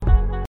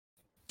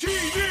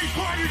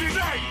party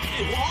tonight!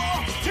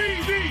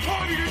 TV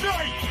party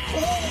tonight!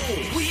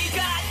 Oh, we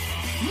got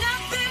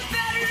nothing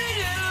better to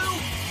do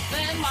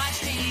than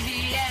watch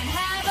TV and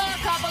have a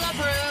couple of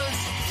brews.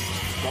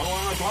 Don't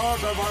want to talk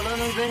about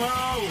anything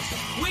else!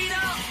 We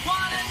don't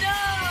want to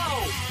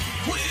know.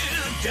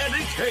 We're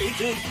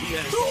dedicated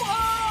to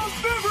our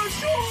favorite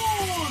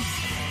shows!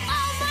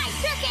 Oh, my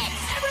circuit!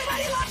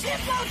 Everybody loves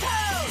Hippo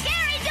Toes.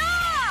 Scary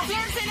dog!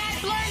 Dancing at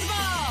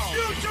Blurnsville.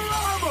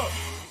 Futurama!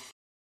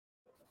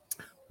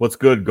 What's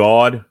good,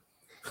 God?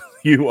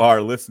 You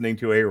are listening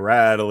to a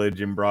Rattledge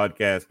in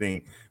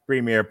Broadcasting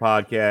premier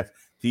podcast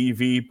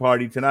TV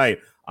party tonight.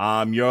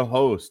 I'm your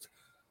host,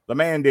 the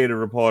mandated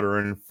reporter,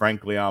 and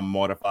frankly, I'm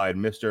mortified,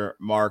 Mr.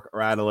 Mark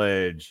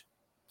Rattledge.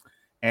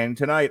 And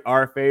tonight,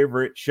 our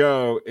favorite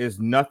show is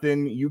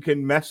Nothing You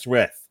Can Mess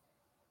With.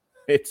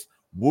 It's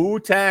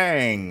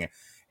Wu-Tang,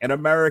 an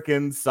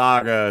American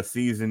Saga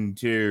Season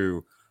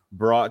 2,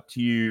 brought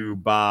to you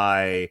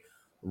by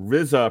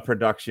RZA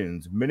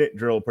Productions, Minute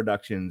Drill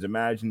Productions,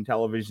 Imagine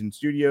Television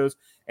Studios,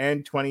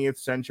 and 20th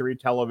Century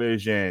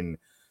Television.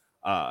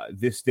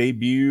 This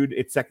debuted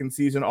its second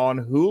season on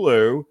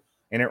Hulu,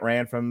 and it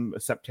ran from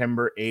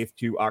September 8th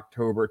to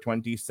October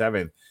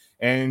 27th.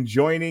 And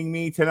joining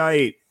me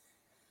tonight,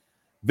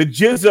 the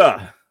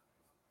Jizza,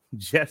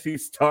 Jesse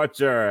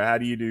Starcher. How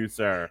do you do,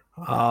 sir?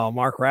 Oh,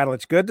 Mark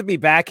Rattledge. Good to be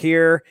back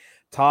here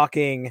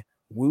talking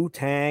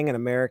Wu-Tang and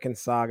American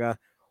Saga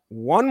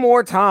one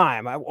more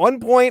time. At one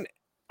point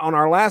on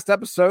our last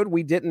episode,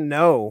 we didn't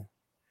know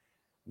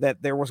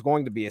that there was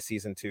going to be a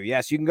season 2.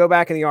 Yes, you can go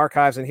back in the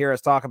archives and hear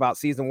us talk about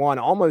season 1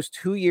 almost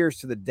 2 years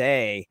to the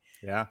day.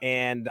 Yeah.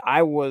 And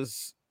I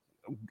was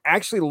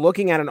actually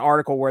looking at an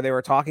article where they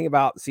were talking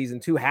about season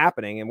 2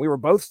 happening, and we were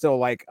both still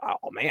like,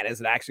 oh man,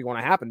 is it actually going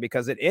to happen?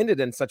 Because it ended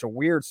in such a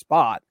weird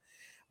spot.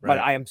 Right.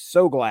 But I am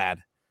so glad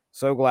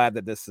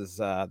that this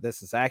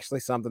is actually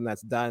something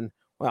that's done.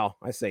 Well,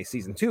 I say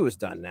season 2 is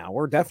done now.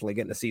 We're definitely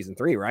getting to season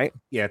 3, right?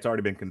 Yeah, it's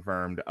already been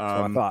confirmed. That's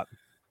what I thought.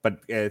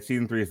 But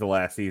season 3 is the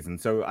last season.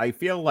 So I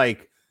feel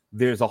like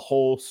there's a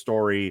whole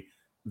story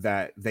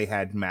that they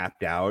had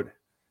mapped out,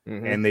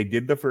 and they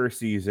did the first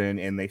season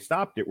and they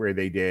stopped it where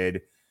they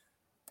did.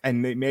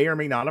 And they may or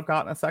may not have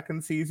gotten a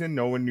second season.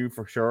 No one knew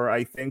for sure,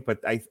 I think. But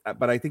I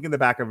think in the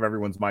back of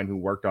everyone's mind who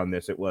worked on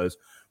this, it was,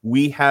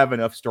 we have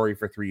enough story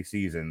for 3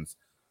 seasons.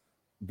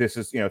 This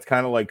is, it's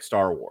kind of like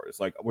Star Wars.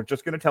 Like, we're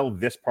just going to tell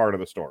this part of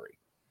the story.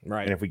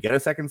 Right. And if we get a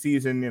second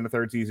season and a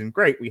third season,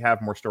 great. We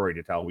have more story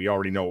to tell. We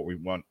already know what we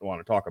want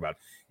to talk about.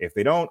 If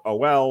they don't, oh,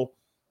 well,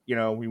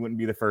 we wouldn't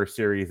be the first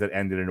series that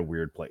ended in a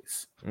weird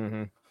place.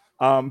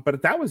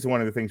 But that was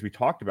one of the things we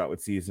talked about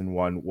with season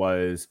 1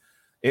 was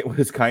it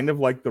was kind of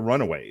like the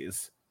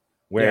Runaways,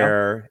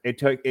 where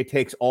it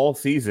takes all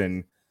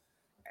season.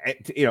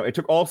 It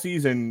took all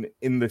season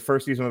in the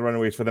first season of the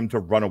Runaways for them to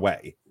run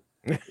away.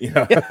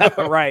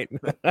 Right.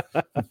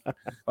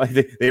 Like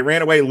they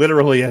ran away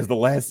literally as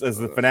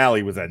the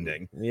finale was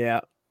ending. Yeah.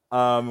 We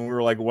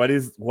were like, what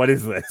is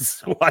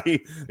this?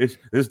 Why is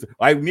this?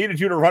 I needed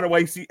you to run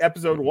away. See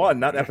episode 1,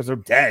 not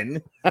episode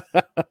 10. Took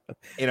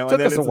and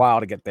then us a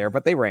while to get there,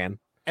 but they ran.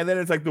 And then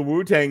it's like the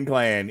Wu-Tang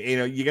Clan.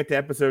 You get to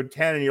episode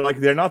 10, and you're like,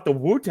 they're not the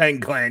Wu-Tang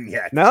Clan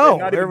yet.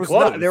 No,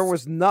 there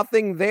was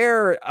nothing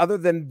there other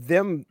than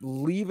them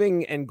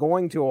leaving and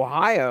going to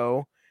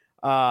Ohio,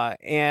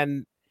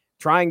 and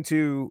trying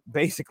to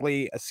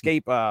basically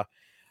escape a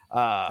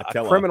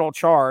criminal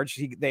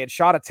charge. They had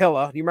shot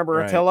Attila. Do you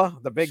remember Attila,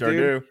 the big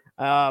dude?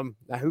 Now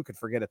who could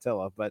forget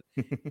Attila? But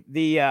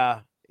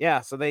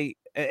so they,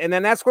 and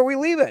then that's where we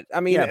leave it.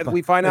 I mean,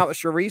 we find out that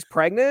Cherie's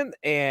pregnant,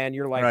 and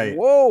you're like,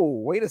 whoa,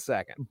 wait a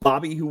second.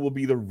 Bobby, who will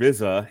be the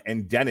RZA,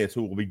 and Dennis,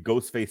 who will be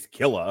Ghostface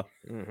Killer,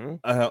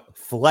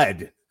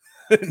 fled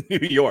New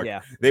York.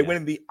 They went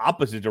in the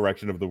opposite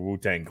direction of the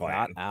Wu-Tang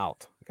Clan. Got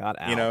out.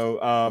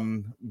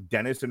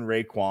 Dennis and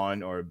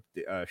Raekwon or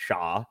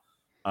Shah,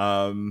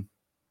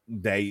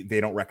 they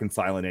don't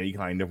reconcile in any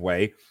kind of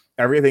way.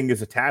 Everything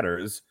is a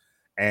tatters,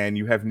 and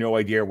you have no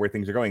idea where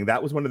things are going.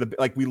 That was one of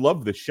the, we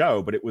loved the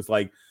show, but it was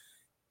like,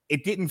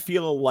 it didn't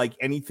feel like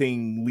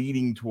anything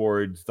leading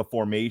towards the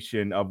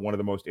formation of one of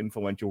the most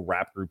influential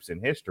rap groups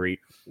in history.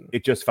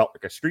 It just felt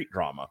like a street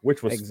drama,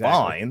 which was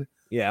fine.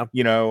 Yeah.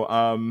 We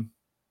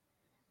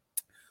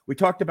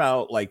talked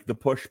about like the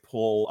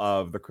push-pull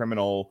of the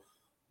criminal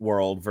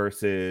world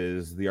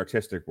versus the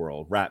artistic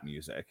world, rap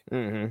music,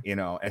 and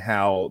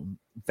how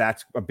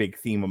that's a big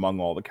theme among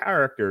all the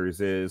characters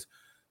is,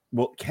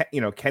 well,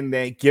 can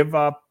they give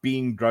up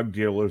being drug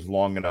dealers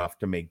long enough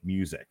to make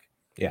music?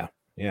 Yeah.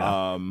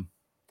 And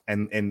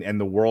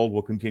the world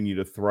will continue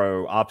to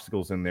throw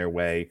obstacles in their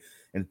way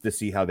and to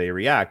see how they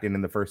react. And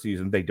in the first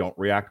season, they don't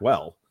react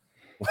well.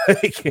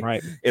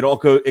 Right. It all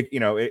goes,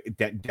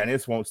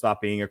 Dennis won't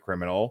stop being a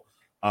criminal.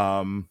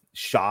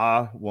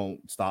 Shah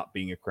won't stop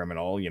being a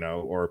criminal,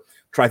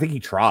 I think he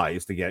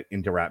tries to get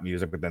into rap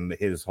music, but then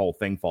his whole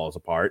thing falls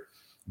apart.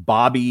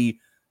 Bobby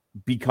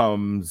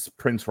becomes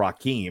Prince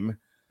Rakeem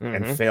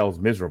and fails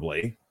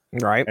miserably.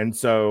 Right. And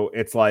so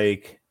it's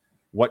like,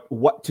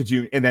 what to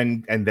do, and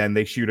then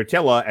they shoot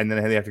Attila, and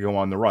then they have to go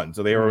on the run.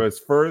 So they are as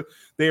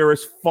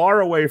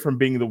far away from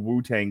being the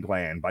Wu-Tang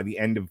Clan by the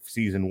end of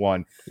season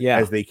 1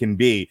 as they can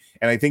be.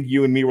 And I think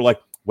you and me were like,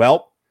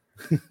 well,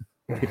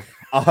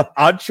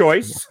 odd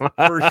choice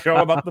for a show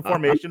about the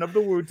formation of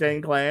the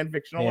Wu-Tang Clan,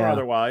 fictional or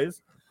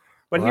otherwise.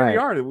 But here we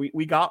are.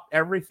 We got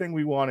everything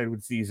we wanted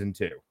with season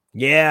 2.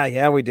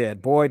 Yeah, we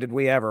did. Boy, did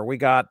we ever. We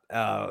got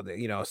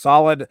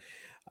solid.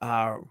 We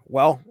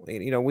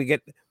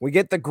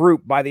get the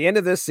group by the end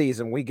of this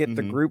season. We get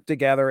the group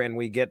together, and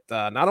we get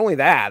not only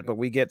that, but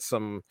we get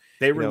some.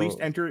 They released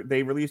Enter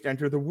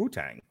the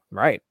Wu-Tang.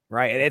 Right,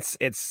 and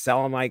it's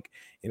selling like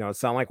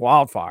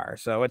wildfire.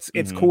 So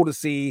it's cool to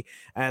see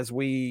as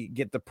we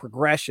get the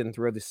progression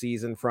through the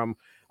season from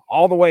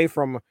all the way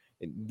from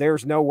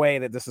there's no way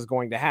that this is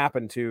going to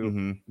happen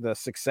to the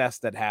success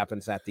that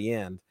happens at the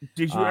end.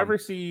 Did you ever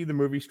see the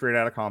movie Straight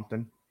Outta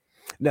Compton?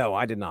 No,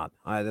 I did not.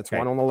 That's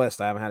one on the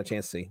list I haven't had a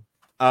chance to see.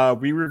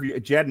 We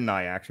reviewed, Jed and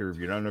I actually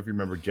reviewed. I don't know if you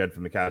remember Jed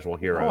from the Casual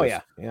Heroes. Oh,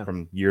 yeah.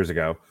 From years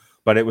ago.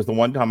 But it was the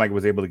one time I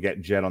was able to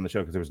get Jed on the show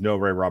because there was no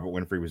way Robert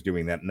Winfrey was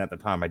doing that. And at the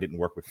time, I didn't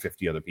work with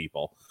 50 other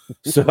people.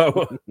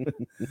 So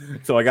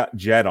I got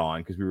Jed on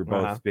because we were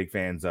both big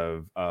fans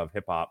of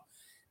hip hop.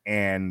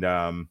 And,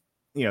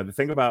 the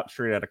thing about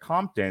Straight Outta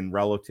Compton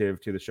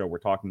relative to the show we're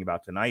talking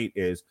about tonight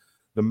is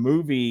the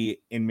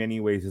movie in many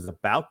ways is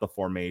about the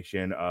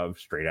formation of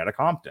Straight Outta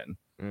Compton.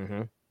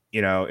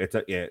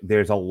 Mm-hmm.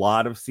 There's a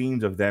lot of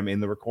scenes of them in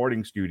the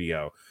recording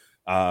studio.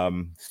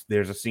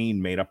 There's a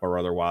scene made up or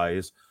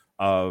otherwise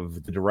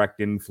of the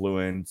direct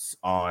influence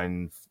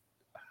on,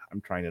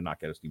 I'm trying to not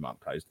get us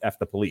demonetized, F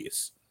the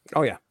Police.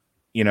 Oh yeah.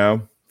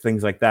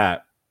 Things like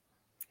that.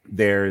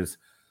 There's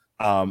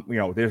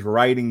there's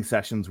writing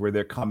sessions where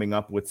they're coming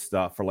up with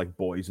stuff for like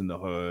Boys in the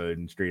Hood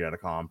and Straight Outta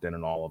Compton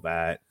and all of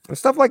that. And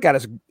stuff like that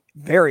is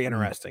very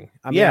interesting.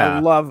 I mean,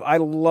 I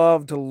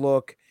love to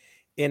look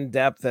in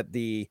depth at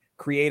the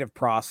creative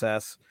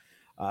process,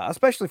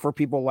 especially for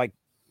people like,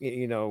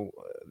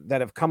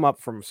 that have come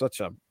up from such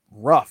a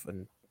rough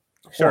and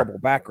horrible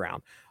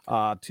background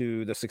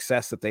to the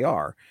success that they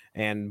are,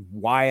 and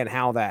why and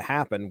how that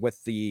happened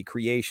with the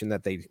creation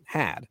that they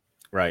had.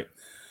 Right.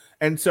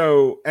 And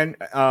so,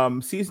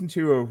 season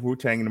 2 of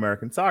Wu-Tang and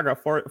American Saga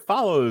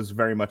follows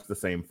very much the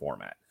same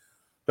format.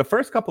 The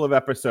first couple of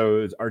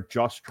episodes are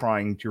just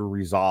trying to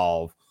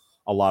resolve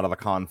a lot of the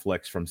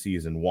conflicts from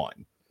season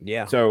 1.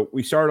 Yeah. So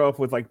we start off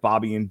with like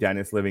Bobby and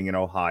Dennis living in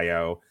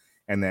Ohio,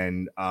 and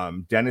then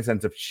Dennis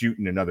ends up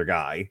shooting another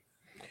guy.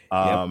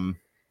 Bobby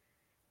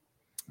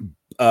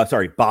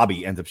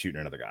ends up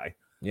shooting another guy.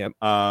 Yep.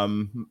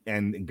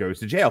 And goes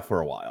to jail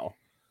for a while.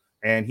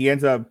 And he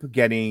ends up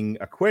getting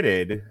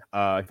acquitted,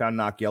 found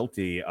not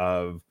guilty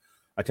of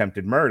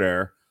attempted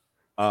murder,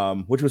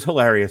 which was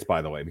hilarious,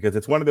 by the way, because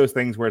it's one of those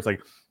things where it's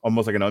like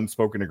almost like an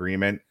unspoken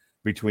agreement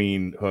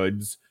between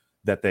hoods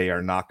that they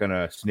are not going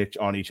to snitch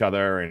on each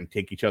other and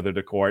take each other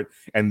to court.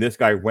 And this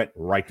guy went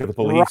right to the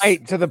police.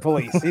 Right to the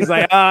police. He's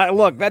like,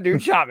 look, that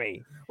dude shot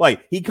me.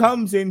 Like, he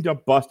comes in to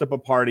bust up a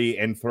party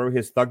and throw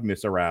his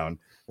thugness around.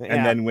 Yeah.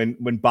 And then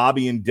when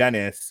Bobby and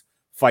Dennis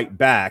fight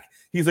back,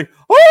 he's like,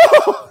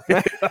 oh,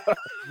 I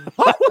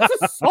was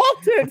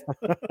assaulted.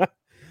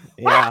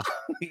 Yeah.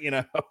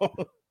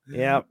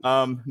 Yeah.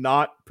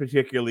 Not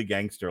particularly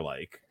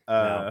gangster-like.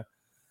 No.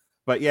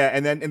 But yeah,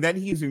 and then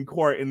he's in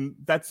court, and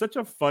that's such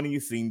a funny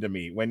scene to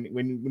me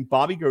when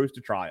Bobby goes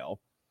to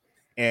trial,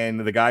 and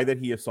the guy that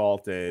he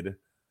assaulted.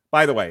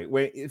 By the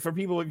way, for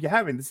people if you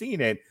haven't seen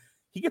it,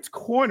 he gets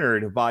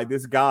cornered by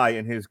this guy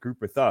and his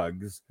group of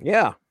thugs.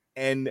 Yeah,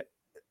 and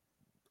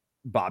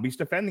Bobby's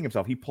defending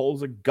himself. He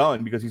pulls a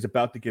gun because he's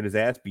about to get his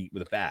ass beat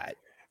with a bat.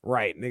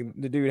 Right.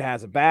 The dude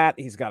has a bat.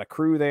 He's got a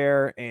crew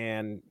there.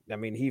 And I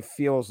mean, he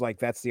feels like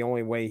that's the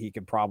only way he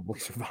could probably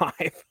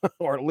survive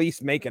or at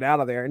least make it out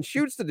of there, and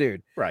shoots the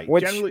dude. Right.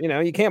 Which,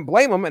 you can't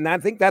blame him. And I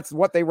think that's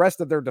what they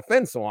rested their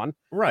defense on.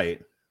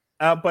 Right.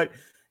 But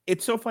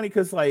it's so funny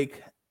because,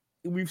 like,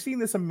 we've seen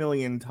this a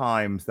million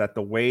times that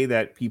the way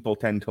that people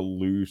tend to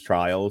lose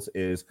trials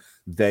is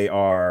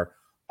they're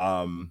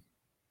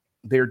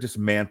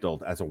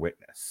dismantled as a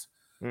witness.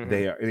 Mm-hmm.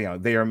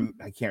 They are,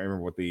 I can't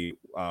remember what the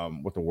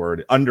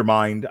word,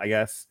 undermined, I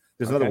guess.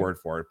 There's another word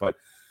for it, but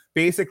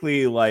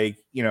basically, like,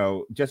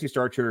 Jesse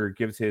Starcher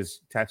gives his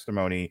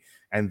testimony,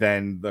 and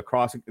then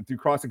through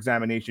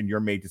cross-examination, you're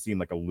made to seem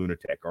like a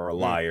lunatic or a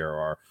liar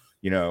or,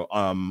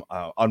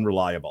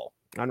 unreliable.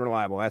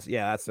 Unreliable.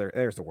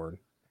 There's the word.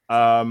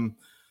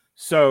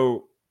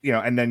 So,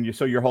 and then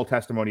your whole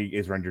testimony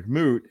is rendered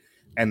moot,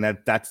 and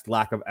that's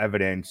lack of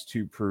evidence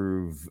to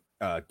prove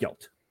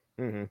guilt.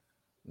 Mm-hmm.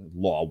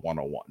 Law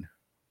 101.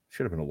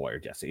 Should have been a lawyer,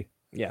 Jesse.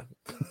 Yeah.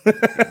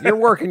 You're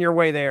working your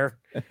way there.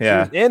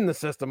 Yeah. In the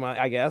system,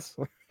 I guess.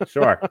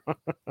 Sure.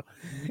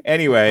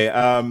 Anyway,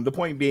 the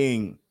point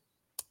being,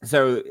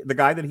 so the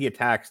guy that he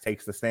attacks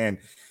takes the stand,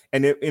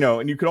 and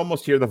and you could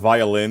almost hear the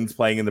violins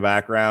playing in the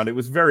background. It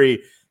was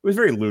very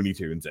Looney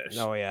Tunes-ish.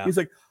 Oh yeah. He's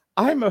like,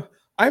 I'm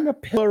I'm a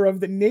pillar of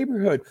the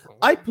neighborhood.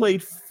 I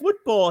played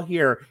football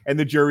here. And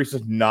the jury's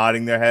just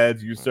nodding their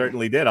heads. You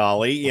certainly did,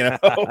 Ollie. You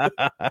know,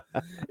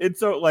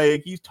 it's so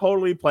like he's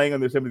totally playing on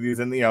their sympathies.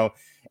 And, you know,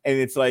 and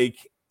it's like,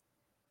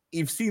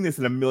 you've seen this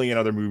in a million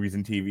other movies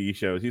and TV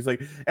shows. He's like,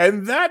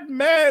 and that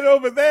man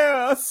over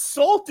there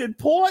assaulted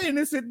poor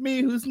innocent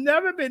me who's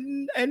never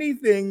been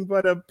anything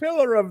but a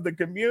pillar of the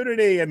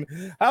community. And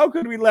how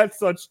could we let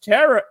such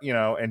terror, you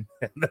know? And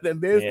then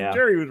there's the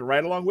jury who's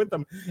right along with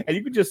them. And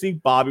you could just see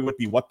Bobby with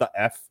the what the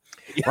F.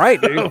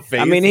 Right, dude.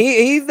 I mean,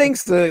 he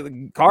thinks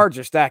the cards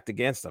are stacked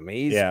against him.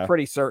 He's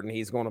pretty certain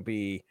he's going to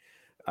be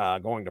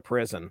going to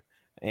prison.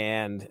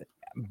 And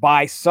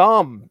by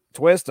some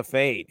twist of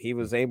fate, he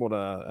was able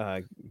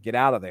to get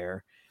out of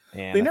there.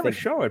 And they never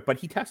show it, but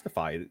he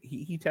testified.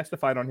 He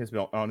testified on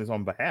his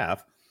own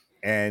behalf,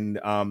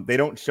 and they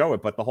don't show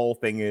it. But the whole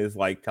thing is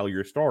like, tell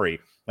your story.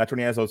 That's when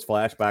he has those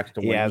flashbacks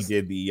to when he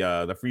did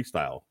the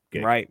freestyle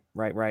gig.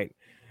 Right.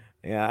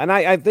 Yeah, and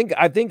I think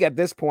at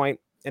this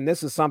point, and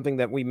this is something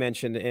that we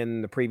mentioned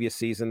in the previous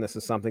season. This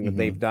is something that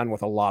they've done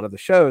with a lot of the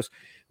shows.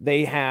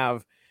 They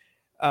have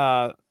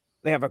a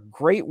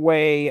great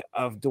way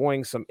of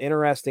doing some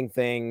interesting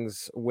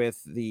things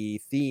with the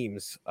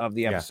themes of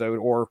the episode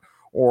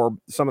or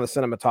some of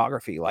the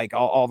cinematography, like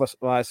all this,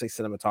 well, I say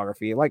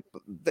cinematography, like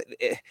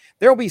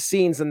there'll be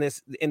scenes in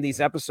these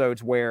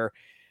episodes where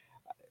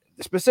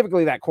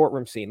specifically that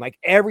courtroom scene, like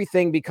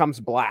everything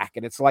becomes black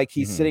and it's like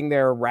he's sitting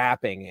there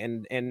rapping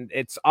and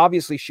it's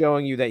obviously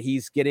showing you that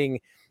he's getting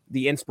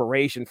the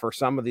inspiration for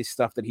some of the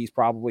stuff that he's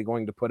probably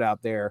going to put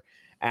out there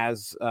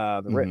as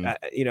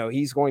you know,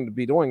 he's going to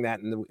be doing that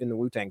in the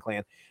Wu-Tang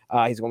Clan.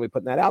 He's going to be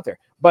putting that out there,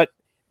 but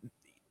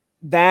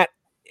that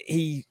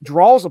he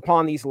draws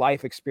upon these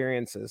life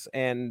experiences,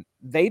 and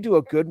they do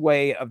a good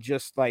way of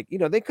just like, you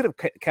know, they could have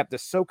kept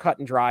this so cut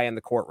and dry in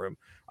the courtroom,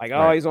 like,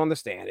 oh, he's on the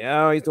stand,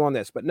 oh, he's doing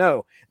this, but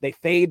no, they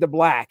fade to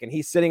black, and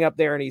he's sitting up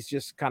there, and he's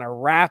just kind of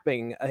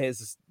rapping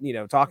his, you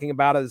know, talking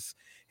about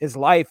his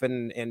life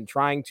and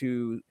trying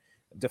to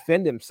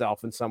defend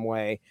himself in some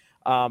way.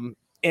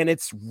 And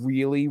it's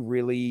really,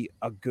 really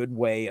a good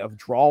way of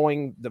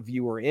drawing the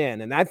viewer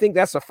in. And I think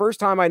that's the first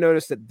time I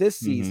noticed it this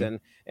season,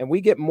 and we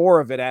get more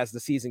of it as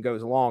the season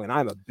goes along, and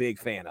I'm a big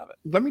fan of it.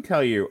 Let me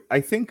tell you, I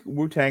think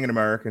Wu-Tang and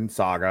American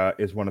Saga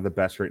is one of the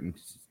best written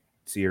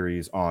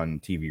series on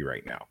TV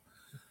right now.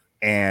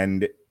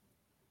 And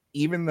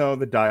even though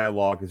the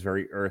dialogue is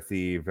very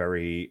earthy,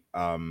 very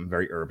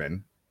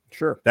urban,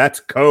 sure, that's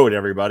code,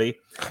 everybody.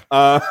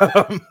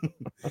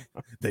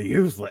 They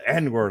use the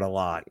N-word a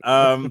lot.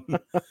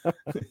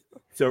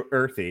 So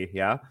earthy,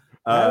 yeah.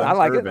 I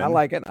like urban. It. I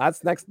like it. That's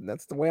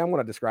the way I'm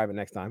going to describe it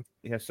next time.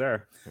 Yes,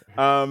 sir.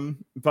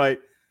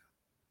 But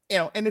you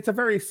know, and it's a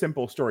very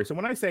simple story. So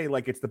when I say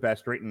like it's the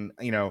best written,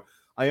 you know,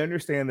 I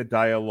understand the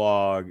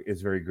dialogue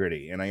is very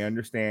gritty, and I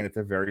understand it's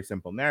a very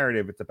simple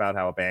narrative. It's about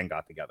how a band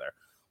got together.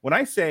 When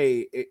I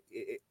say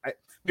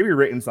maybe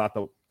written's not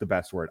the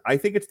best word. I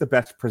think it's the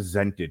best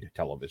presented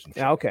television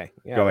show.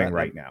 Going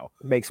right now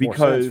makes more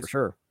sense for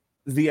sure.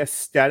 The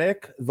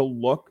aesthetic, the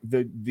look,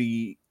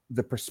 the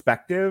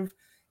perspective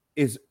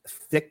is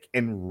thick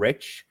and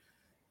rich.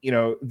 You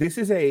know, this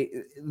is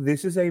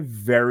a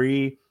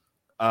very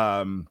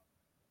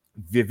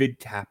vivid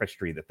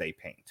tapestry that they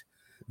paint.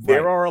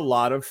 There are a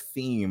lot of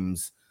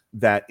themes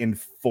that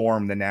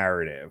inform the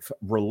narrative: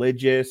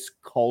 religious,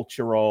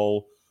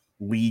 cultural,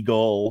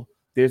 legal.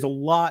 There's a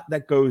lot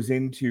that goes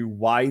into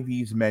why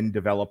these men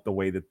develop the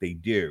way that they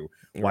do,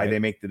 why they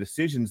make the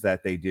decisions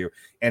that they do,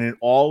 and it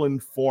all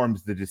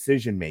informs the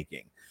decision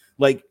making.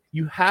 Like,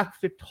 you have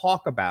to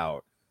talk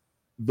about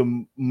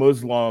the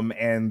Muslim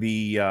and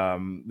the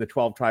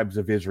 12 tribes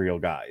of Israel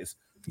guys,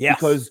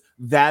 because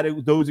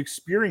those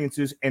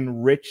experiences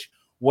enrich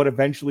what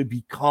eventually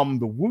become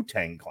the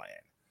Wu-Tang Clan.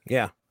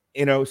 Yeah,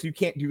 you know, so you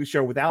can't do the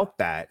show without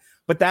that.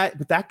 But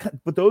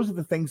those are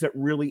the things that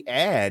really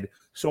add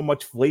so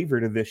much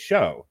flavor to this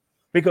show,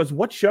 because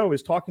what show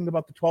is talking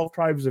about the 12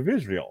 tribes of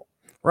Israel?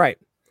 Right.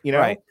 You know?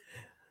 Right.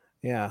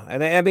 Yeah.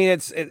 And I mean,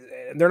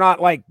 they're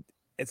not like,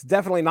 it's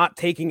definitely not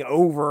taking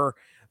over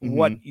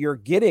what you're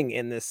getting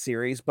in this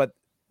series, but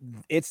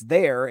it's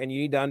there, and you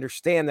need to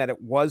understand that it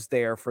was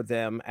there for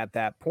them at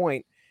that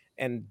point.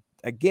 And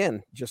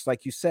again, just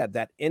like you said,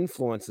 that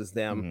influences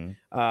them.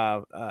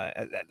 I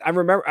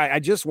remember I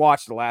just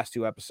watched the last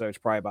two episodes,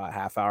 probably about a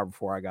half hour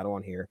before I got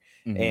on here,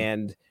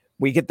 and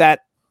we get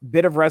that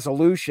bit of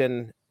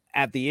resolution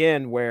at the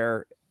end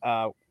where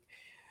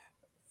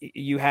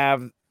you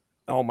have,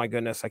 oh my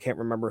goodness, I can't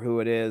remember who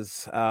it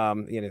is.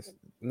 You know,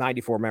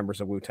 94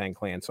 members of Wu-Tang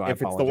Clan. So if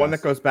it's the one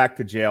that goes back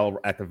to jail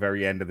at the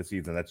very end of the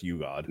season, that's You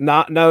God.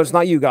 No, it's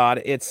not You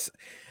God. It's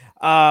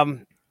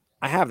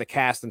I have the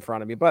cast in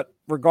front of me, but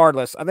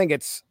regardless, I think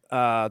it's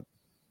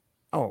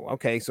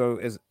okay. So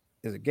is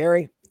it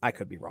Gary? I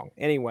could be wrong.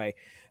 Anyway,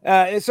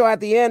 so at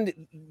the end,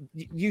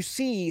 you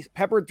see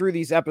peppered through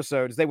these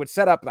episodes, they would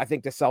set up, I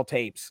think, to sell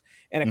tapes,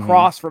 and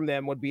across from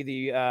them would be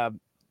the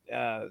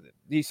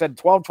you said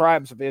 12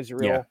 tribes of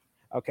Israel. Yeah.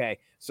 Okay,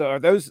 so are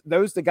those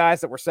the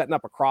guys that were setting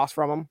up across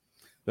from them?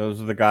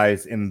 Those are the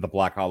guys in the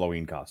black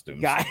Halloween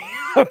costumes.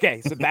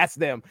 Okay, so that's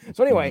them.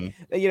 So anyway,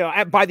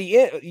 by the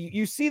end,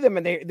 you see them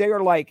and they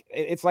are like,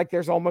 it's like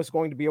there's almost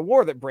going to be a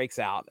war that breaks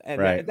out.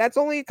 And that's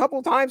only a couple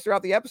of times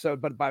throughout the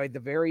episode. But by the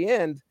very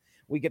end,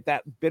 we get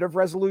that bit of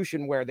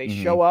resolution where they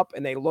show up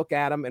and they look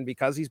at him. And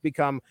because he's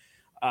become,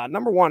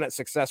 number one, a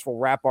successful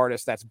rap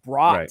artist that's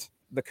brought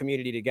the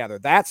community together,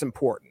 that's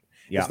important.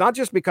 It's not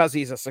just because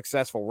he's a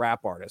successful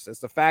rap artist. It's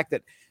the fact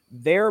that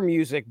their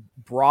music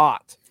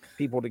brought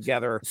people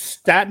together.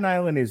 Staten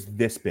Island is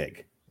this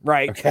big.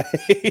 Right.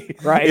 Okay.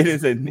 Right. It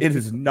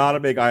is not a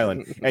big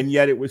island. And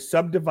yet it was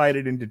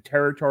subdivided into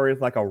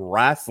territories like a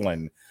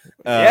wrestling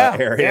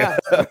area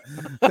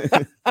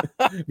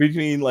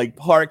between like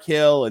Park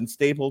Hill and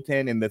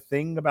Stapleton. And the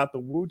thing about the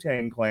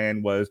Wu-Tang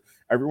Clan was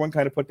everyone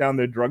kind of put down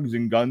their drugs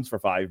and guns for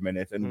 5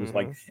 minutes and was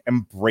like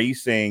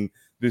embracing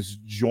this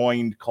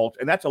joined culture.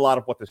 And that's a lot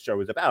of what the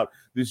show is about,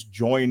 this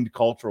joined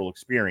cultural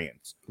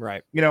experience.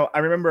 Right. You know, I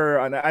remember,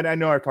 and I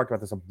know I've talked about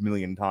this a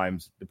million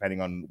times,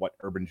 depending on what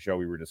urban show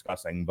we were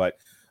discussing, but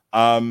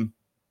I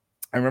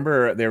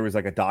remember there was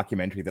like a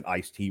documentary that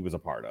Ice-T was a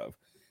part of.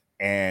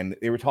 And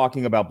they were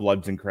talking about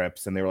Bloods and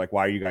Crips, and they were like,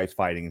 why are you guys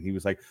fighting? And he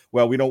was like,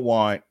 well, we don't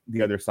want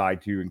the other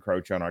side to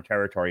encroach on our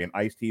territory. And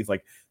Ice-T is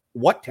like,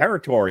 what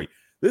territory?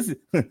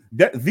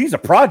 These are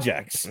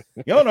projects.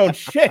 You don't own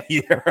shit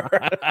here.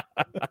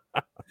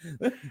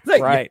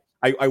 Like, right.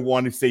 I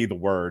want to say the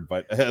word,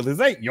 but is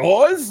that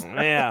yours?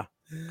 Yeah.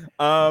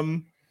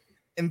 And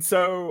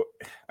so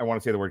I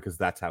want to say the word because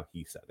that's how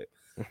he said it.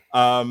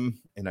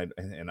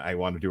 And I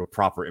want to do a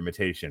proper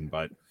imitation,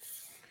 but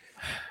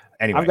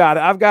anyway.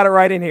 I've got it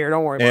right in here.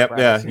 Don't worry about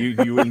it.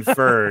 Yeah, you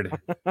inferred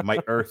my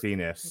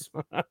earthiness.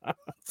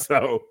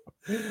 So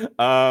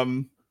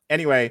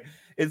anyway,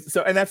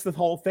 and that's the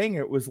whole thing.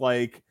 It was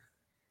like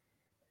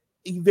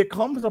there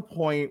comes a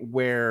point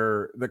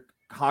where the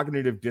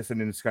cognitive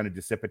dissonance kind of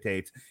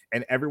dissipates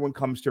and everyone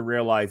comes to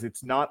realize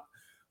it's not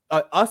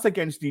us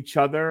against each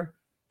other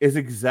is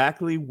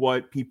exactly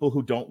what people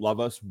who don't love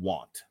us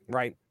want.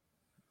 Right.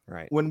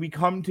 When we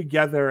come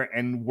together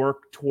and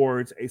work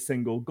towards a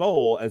single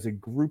goal as a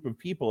group of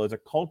people, as a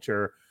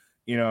culture,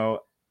 you know,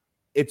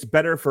 it's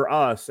better for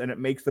us and it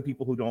makes the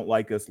people who don't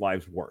like us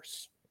lives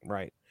worse.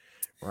 Right.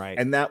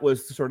 And that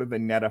was sort of the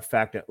net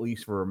effect, at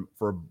least for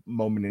a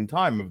moment in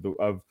time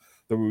of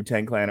the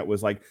Wu-Tang Clan. It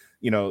was like,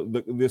 you know,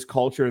 this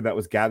culture that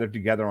was gathered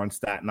together on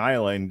Staten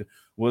Island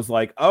was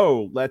like,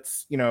 oh,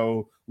 let's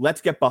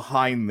get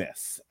behind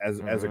this as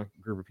a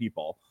group of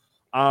people,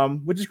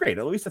 which is great.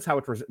 At least that's how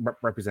it's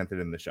represented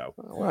in the show.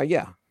 Well,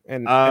 yeah,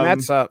 and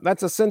that's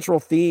a central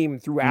theme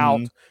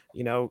throughout.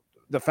 You know,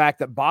 the fact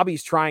that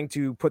Bobby's trying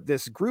to put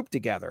this group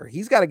together.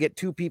 He's got to get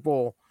two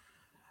people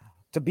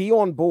to be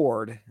on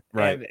board.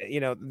 Right. And,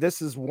 you know,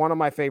 this is one of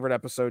my favorite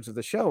episodes of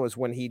the show is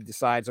when he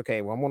decides,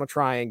 okay, well, I'm going to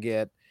try and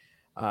get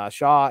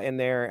Shaw in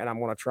there, and I'm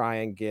going to try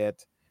and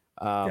get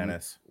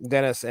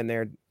Dennis in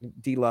there,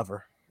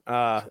 D-Lover.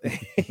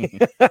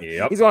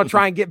 He's going to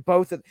try and get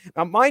both.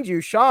 Now, mind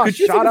you, Shaw could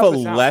you shot think up of a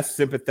less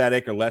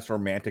sympathetic or less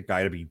romantic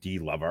guy to be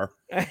D-Lover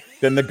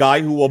than the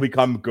guy who will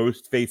become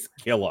Ghostface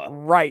Killer?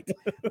 Right.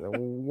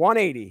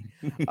 180.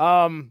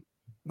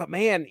 But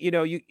man, you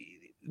know,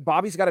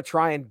 Bobby's got to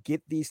try and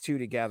get these two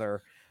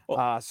together.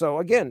 So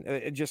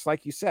again, just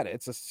like you said,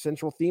 it's a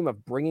central theme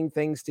of bringing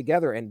things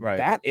together, and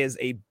that is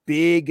a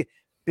big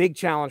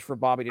challenge for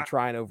Bobby to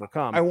try and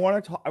overcome. I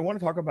want to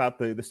talk about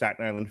the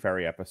Staten Island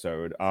Ferry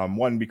episode.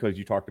 One, because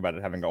you talked about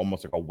it having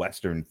almost like a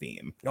Western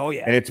theme. Oh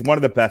yeah, and it's one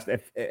of the best.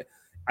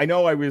 I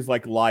know I was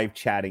like live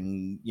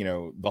chatting, you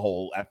know, the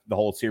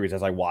whole series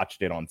as I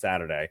watched it on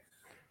Saturday,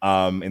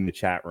 in the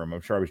chat room.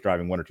 I'm sure I was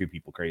driving one or two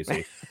people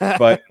crazy,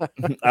 but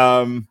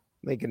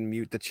they can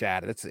mute the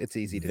chat. It's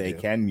easy to do. They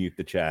can mute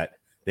the chat.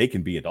 They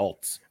can be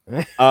adults.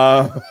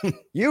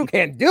 You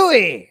can do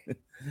it.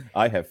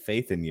 I have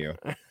faith in you.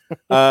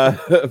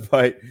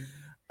 But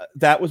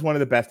that was one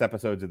of the best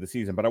episodes of the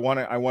season. But I want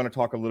to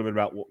talk a little bit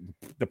about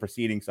the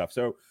preceding stuff.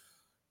 So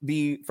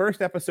the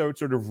first episode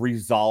sort of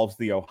resolves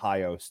the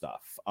Ohio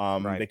stuff.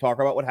 They talk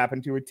about what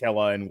happened to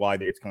Attila and why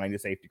it's kind of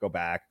safe to go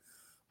back.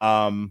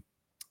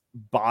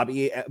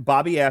 Bobby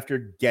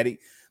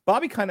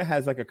Bobby kind of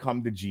has like a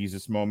come to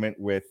Jesus moment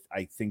with,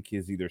 I think,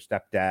 his either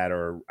stepdad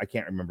or I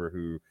can't remember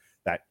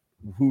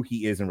who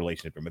he is in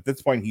relationship to him. At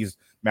this point, he's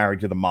married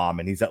to the mom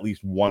and he's at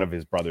least one of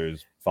his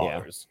brother's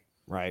fathers.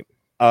 Yeah, right.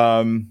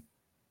 And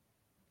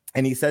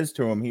he says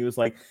to him, he was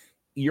like,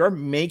 you're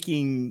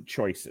making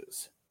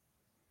choices.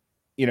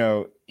 You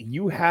know,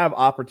 you have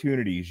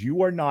opportunities.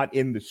 You are not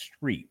in the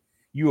street.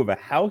 You have a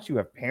house. You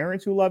have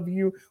parents who love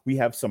you. We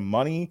have some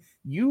money.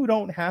 You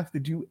don't have to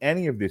do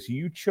any of this.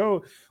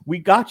 We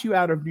got you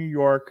out of New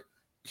York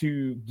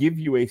to give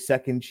you a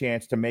second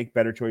chance to make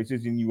better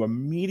choices, and you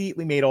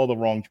immediately made all the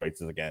wrong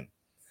choices again,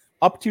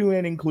 up to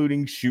and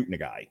including shooting a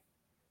guy.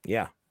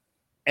 Yeah.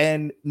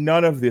 And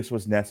none of this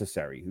was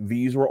necessary.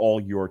 These were all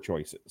your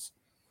choices.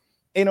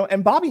 You know,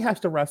 and Bobby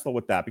has to wrestle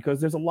with that because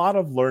there's a lot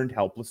of learned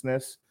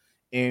helplessness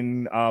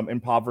in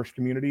impoverished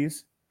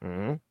communities.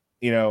 Mm-hmm.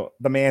 the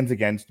man's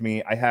against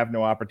me. I have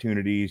no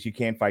opportunities. You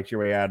can't fight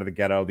your way out of the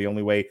ghetto. The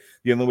only way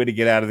to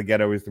get out of the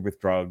ghetto is with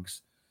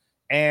drugs.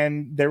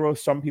 And there were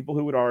some people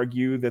who would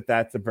argue that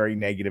that's a very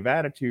negative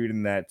attitude,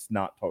 and that's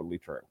not totally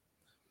true.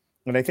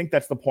 And I think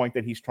that's the point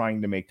that he's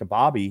trying to make to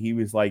Bobby. He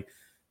was like,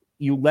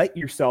 you let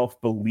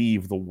yourself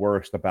believe the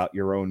worst about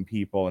your own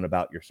people and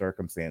about your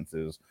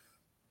circumstances,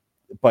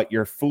 but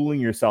you're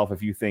fooling yourself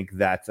if you think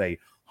that's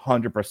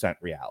 100%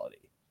 reality.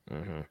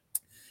 Mm-hmm.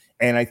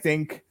 And I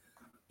think,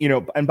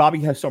 and Bobby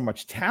has so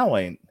much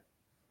talent,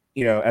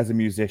 as a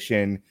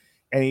musician.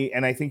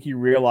 And I think he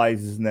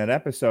realizes in that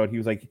episode, he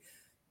was like,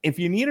 if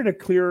you needed a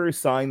clearer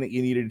sign that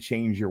you needed to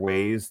change your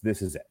ways,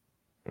 this is it.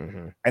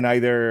 Mm-hmm. And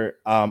either,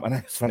 and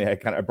it's funny,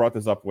 I brought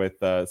this up with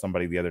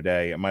somebody the other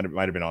day. It might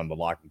have been on the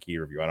Lock and Key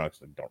review. I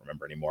don't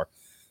remember anymore.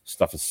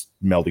 Stuff is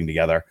melding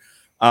together.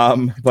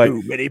 But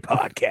too many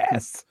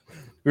podcasts.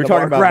 We were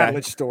talking about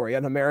Radlich story,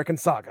 an American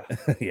Saga.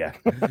 Yeah.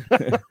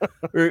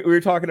 we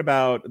were talking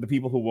about the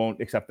people who won't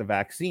accept the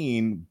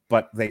vaccine,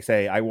 but they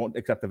say, I won't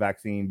accept the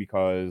vaccine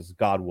because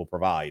God will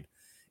provide.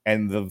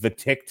 And the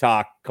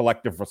TikTok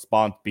collective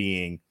response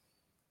being,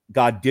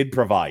 God did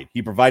provide.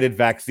 He provided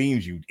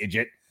vaccines, you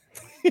idiot.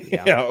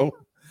 Yeah.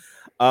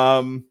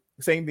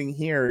 Same thing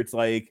here. It's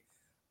like,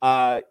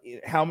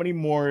 how many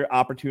more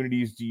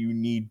opportunities do you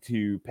need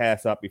to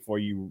pass up before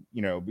you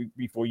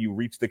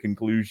reach the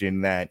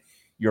conclusion that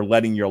you're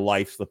letting your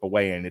life slip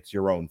away and it's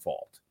your own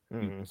fault?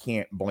 Mm-hmm. You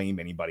can't blame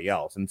anybody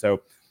else. And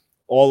so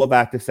all of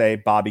that to say,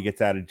 Bobby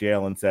gets out of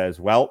jail and says,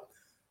 well,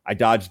 I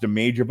dodged a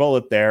major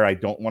bullet there. I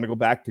don't want to go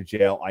back to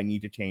jail. I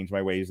need to change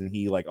my ways. And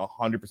he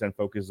 100%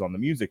 focuses on the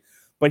music.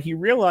 But he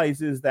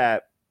realizes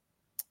that,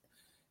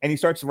 and he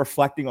starts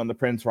reflecting on the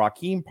Prince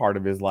Rakeem part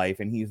of his life.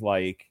 And he's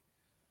like,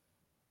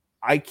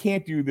 I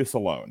can't do this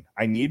alone.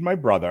 I need my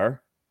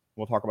brother.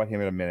 We'll talk about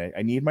him in a minute.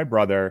 I need my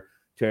brother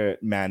to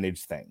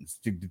manage things,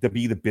 to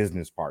be the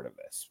business part of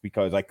this,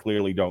 because I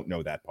clearly don't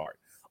know that part.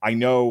 I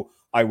know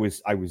I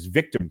was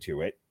victim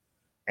to it,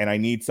 and I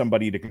need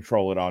somebody to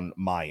control it on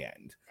my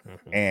end.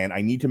 Mm-hmm. And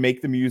I need to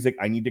make the music.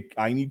 I need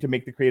to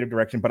make the creative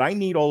direction, but I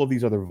need all of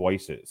these other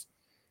voices.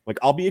 Like,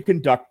 I'll be a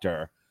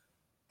conductor,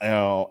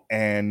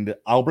 and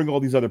I'll bring all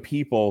these other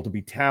people to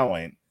be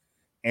talent,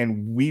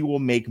 and we will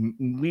make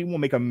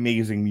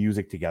amazing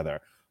music together.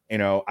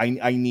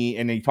 I need,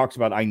 and he talks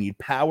about, I need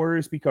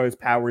Powers, because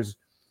Powers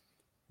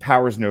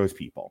knows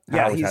people.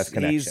 Powers has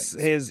connections.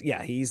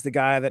 He's the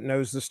guy that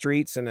knows the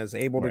streets and is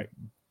able to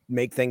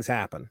make things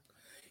happen.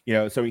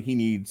 So he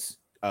needs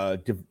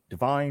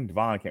Divine.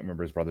 I can't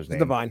remember his brother's name.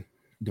 Divine.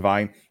 He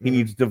Mm-hmm.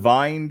 Needs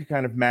Divine to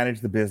kind of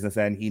manage the business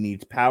end. He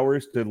needs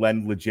Powers to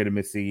lend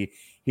legitimacy.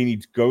 He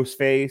needs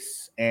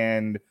Ghostface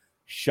and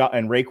Shaw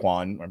and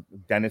Raekwon, or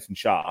Dennis and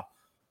Shaw,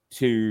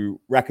 to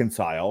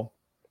reconcile,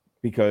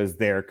 because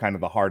they're kind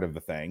of the heart of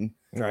the thing.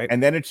 Right.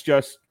 And then it's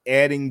just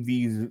adding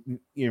these,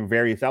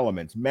 various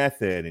elements,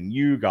 Method and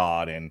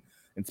U-God and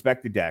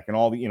Inspector Deck and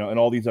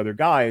all these other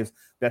guys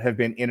that have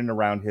been in and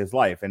around his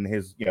life, and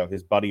his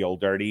buddy Old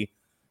Dirty,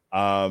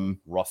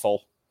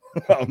 Russell,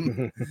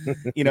 and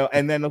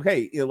then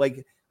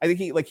I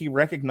think he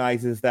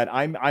recognizes that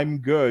I'm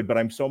good, but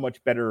I'm so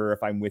much better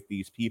if I'm with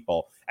these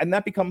people, and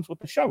that becomes what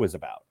the show is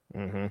about.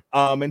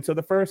 Mm-hmm. And so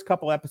the first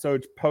couple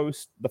episodes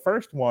post the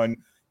first one,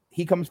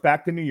 he comes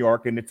back to New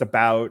York, and it's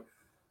about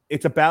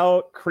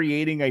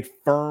creating a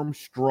firm,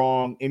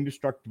 strong,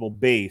 indestructible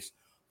base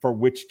for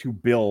which to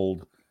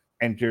build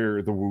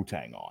Enter the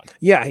Wu-Tang on.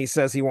 Yeah, he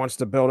says he wants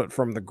to build it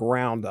from the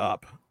ground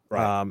up,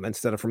 right,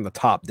 instead of from the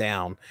top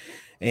down.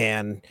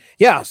 And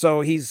yeah,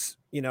 so he's,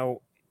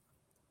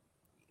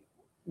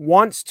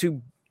 wants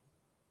to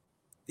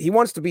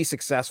be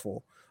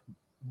successful,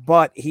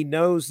 but he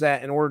knows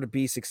that in order to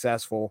be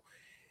successful,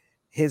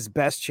 his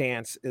best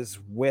chance is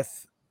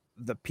with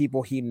the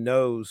people he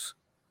knows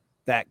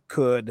that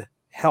could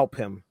help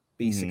him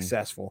be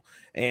successful.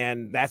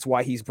 And that's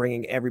why he's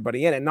bringing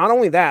everybody in. And not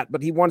only that,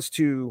 but he wants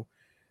to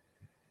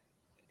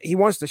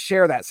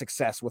share that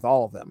success with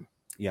all of them.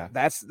 Yeah,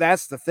 that's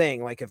the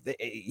thing. Like, if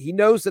he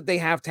knows that they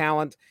have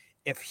talent,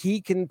 if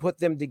he can put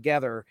them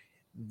together,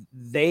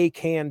 they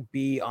can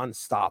be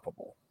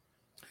unstoppable.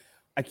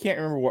 I can't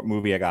remember what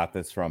movie I got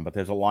this from, but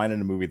there's a line in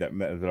the movie that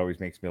always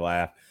makes me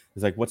laugh.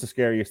 It's like, what's the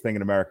scariest thing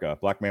in America?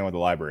 Black man with a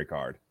library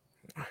card.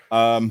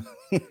 And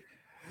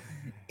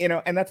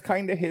that's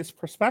kind of his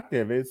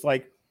perspective. It's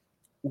like,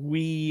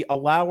 we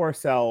allow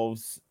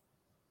ourselves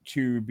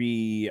to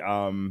be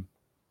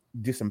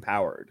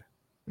disempowered.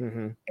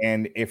 Mm-hmm.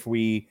 And if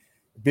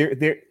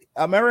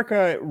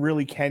America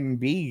really can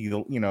be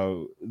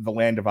the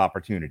land of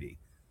opportunity.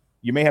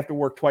 You may have to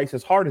work twice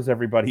as hard as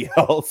everybody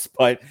else,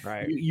 but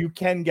you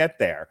can get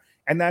there.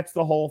 And that's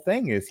the whole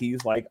thing. Is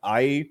he's like,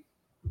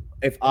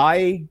 if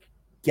I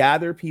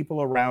gather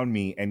people around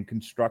me and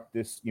construct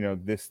this,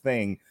 this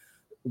thing,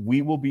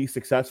 we will be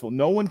successful.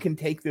 No one can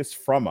take this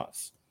from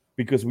us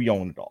because we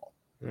own it all.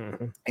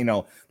 Mm-hmm.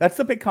 That's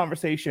the big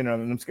conversation.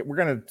 And we're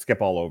going to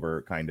skip all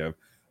over,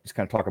 just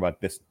kind of talk about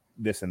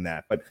this and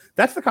that. But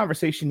that's the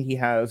conversation he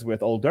has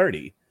with Old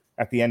Dirty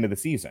at the end of the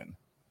season.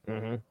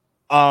 Mm-hmm.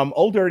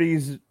 Old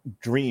Dirty's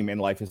dream in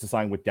life is to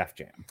sign with Def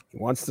Jam. He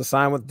wants to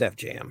sign with Def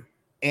Jam.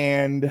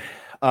 And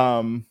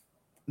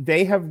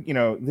they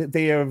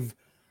have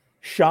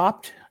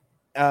shopped.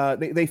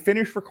 They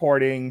finished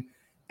recording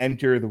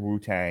Enter the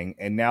Wu-Tang,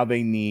 and now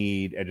they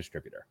need a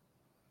distributor.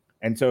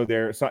 And so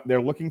they're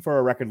looking for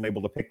a record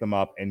label to pick them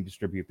up and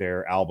distribute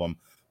their album,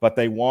 but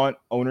they want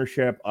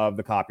ownership of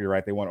the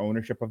copyright, they want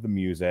ownership of the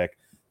music,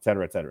 et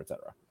cetera, et cetera, et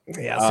cetera.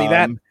 Yeah, see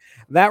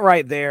that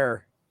right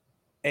there,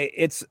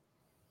 it's,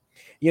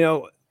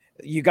 you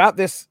got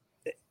this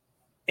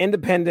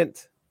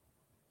independent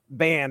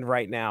band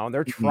right now, and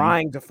they're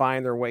trying to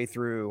find their way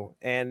through,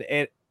 and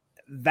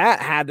that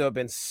had to have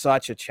been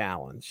such a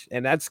challenge,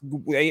 and that's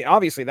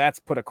obviously that's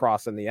put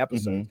across in the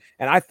episode,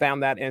 and I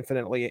found that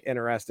infinitely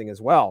interesting as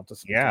well to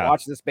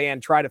watch this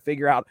band try to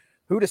figure out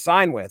who to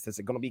sign with. Is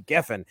it going to be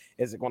Geffen?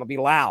 Is it going to be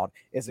Loud?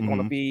 Is it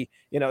going to be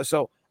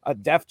so a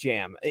Def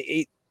Jam?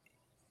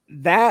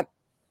 That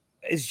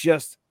is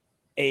just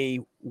a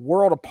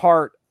world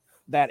apart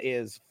that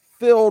is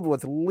filled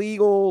with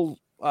legalese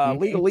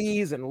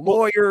and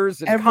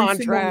lawyers and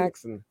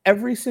contracts, and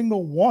every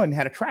single one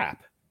had a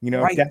trap.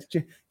 Right.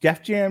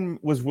 Def Jam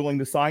was willing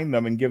to sign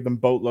them and give them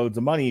boatloads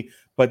of money,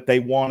 but they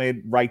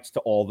wanted rights to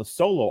all the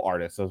solo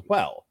artists as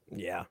well.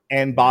 Yeah.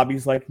 And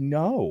Bobby's like,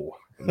 no.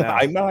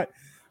 I'm not.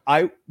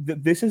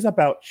 This is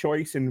about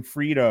choice and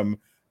freedom.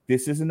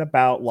 This isn't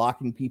about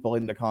locking people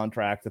into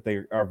contracts that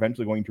they are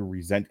eventually going to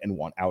resent and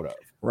want out of.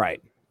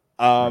 Right.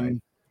 And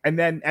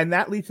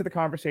that leads to the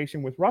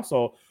conversation with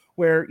Russell,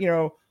 where,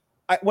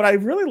 what I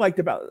really liked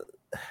about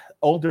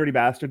Old Dirty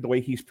Bastard, the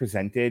way he's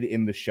presented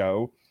in the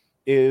show,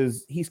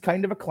 is he's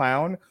kind of a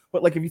clown,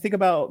 but like if you think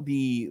about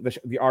the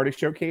artist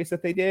showcase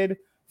that they did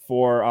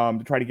for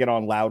to try to get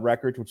on Loud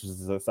Records, which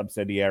is a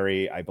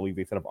subsidiary, I believe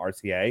they said, of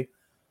RCA.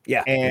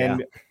 Yeah.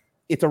 And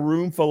it's a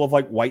room full of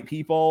like white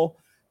people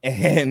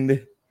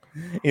and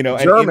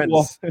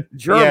Germans,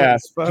 German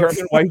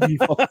white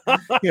people.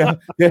 They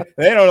don't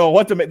know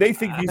what to make. They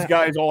think these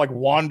guys all like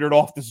wandered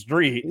off the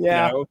street.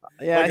 Yeah,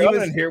 like, he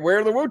was in here.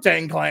 Where the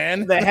Wu-Tang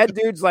Clan? The head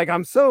dude's like,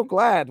 I'm so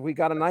glad we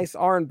got a nice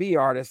R&B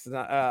artist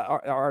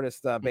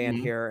band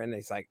here, and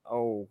he's like,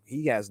 oh,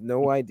 he has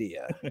no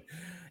idea.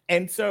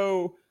 And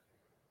so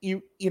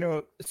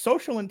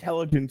social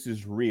intelligence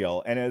is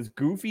real, and as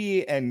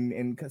goofy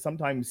and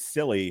sometimes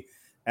silly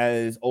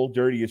as Old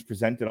Dirty is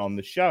presented on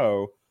the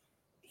show,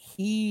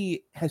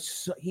 he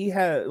has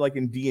like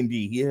in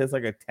D&D, he has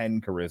like a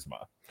 10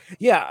 charisma.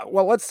 Yeah,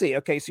 well, let's see.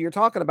 Okay, so you're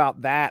talking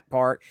about that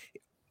part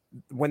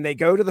when they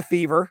go to the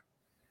Fever.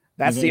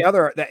 That's the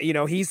other that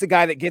he's the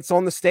guy that gets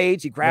on the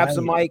stage, he grabs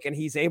the mic, and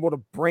he's able to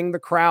bring the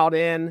crowd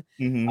in.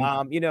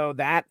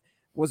 That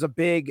was a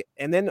big,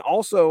 and then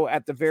also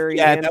at the very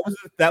end,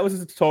 that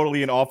was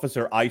totally an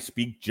Officer I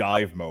Speak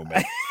Jive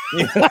moment.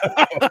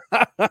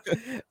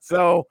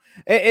 So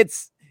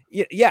it's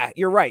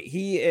you're right.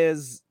 He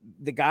is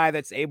the guy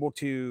that's able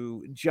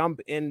to jump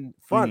in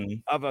front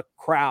of a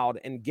crowd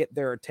and get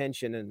their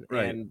attention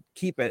and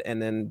keep it, and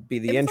then be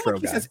the intro guy.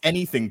 He says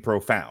anything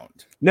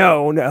profound.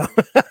 No.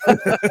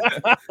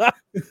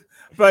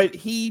 But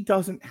he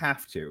doesn't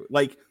have to.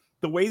 Like,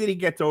 the way that he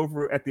gets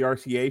over at the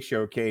RCA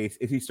showcase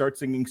is he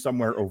starts singing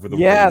Somewhere Over the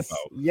Rainbow.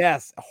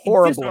 Yes,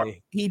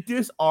 horribly. He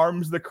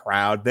disarms the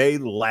crowd. They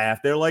laugh.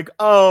 They're like,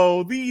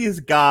 oh, these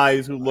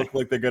guys who look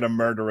like they're going to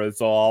murder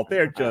us all.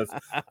 They're just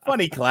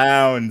funny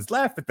clowns.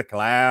 Laugh at the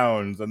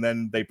clowns. And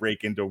then they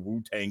break into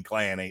Wu-Tang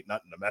Clan. Ain't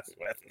nothing to mess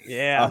with.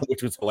 Yeah.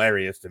 Which was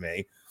hilarious to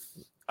me.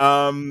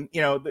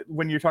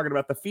 When you're talking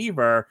about the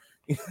Fever,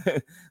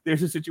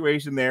 there's a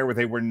situation there where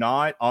they were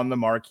not on the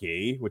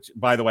marquee, which,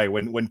 by the way,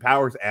 when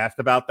Powers asked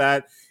about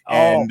that,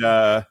 and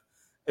I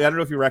don't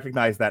know if you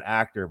recognize that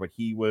actor, but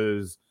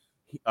he's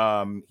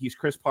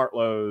Chris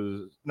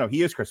Partlow's. No,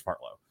 he is Chris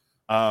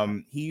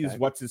Partlow. He's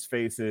what's his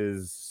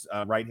face's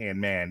right-hand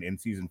man in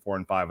season 4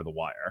 and 5 of The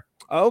Wire.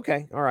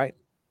 Okay, all right.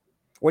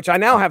 Which I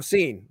now have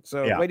seen.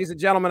 So, ladies and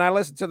gentlemen, I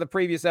listened to the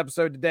previous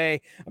episode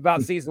today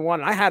about season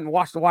 1, and I hadn't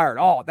watched The Wire at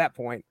all at that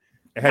point.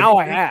 Now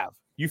I have.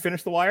 You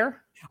finished The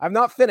Wire? I've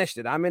not finished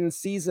it. I'm in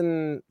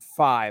season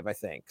 5, I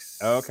think.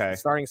 Okay.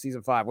 Starting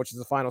season 5, which is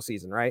the final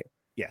season, right?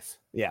 Yes.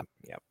 Yeah.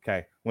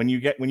 Okay. When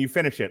you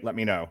finish it, let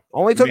me know.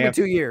 Only took me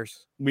 2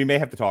 years. We may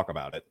have to talk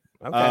about it.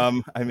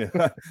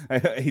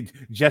 Okay.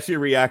 Jesse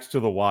reacts to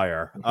The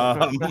Wire.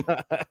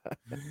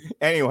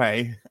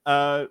 Anyway,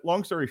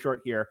 long story short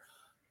here.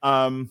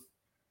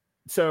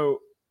 So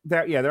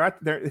that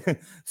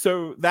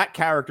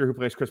character who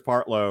plays Chris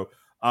Partlow,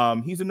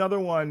 he's another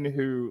one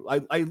who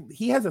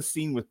he has a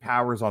scene with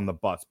Powers on the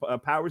bus.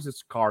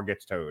 Powers' car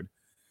gets towed,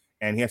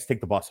 and he has to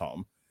take the bus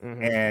home.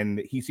 And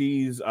he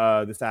sees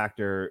this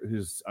actor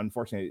who's,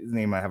 unfortunately, his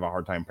name I have a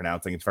hard time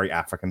pronouncing. It's very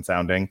African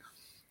sounding.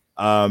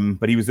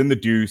 But he was in The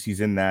Deuce. He's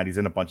in that. He's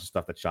in a bunch of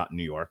stuff that's shot in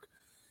New York.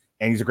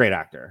 And he's a great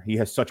actor. He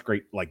has such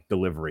great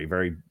delivery,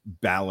 very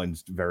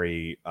balanced,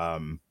 very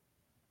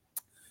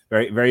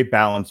very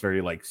balanced,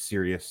 very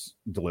serious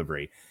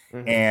delivery.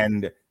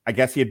 And I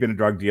guess he had been a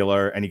drug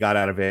dealer and he got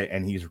out of it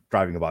and he's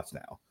driving a bus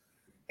now.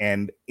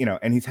 And,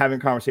 and he's having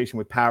a conversation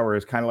with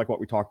Powers, kind of like what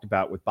we talked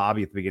about with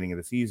Bobby at the beginning of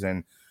the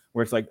season,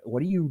 where it's like,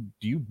 do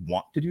you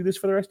want to do this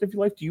for the rest of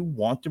your life? Do you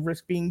want to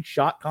risk being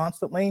shot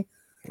constantly?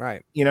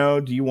 Right.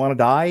 Do you want to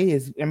die?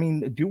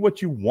 Do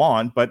what you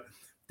want, but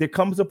there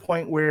comes a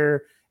point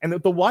where, and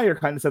the Wire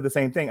kind of said the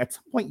same thing. At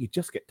some point, you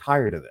just get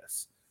tired of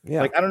this. Yeah.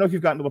 Like, I don't know if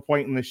you've gotten to the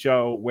point in the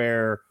show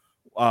where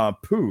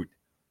Poot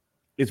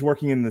is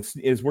working in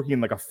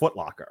like a Foot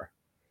Locker.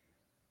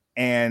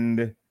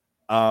 And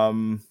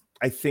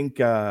I think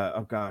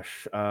I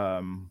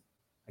can't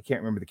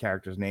remember the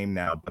character's name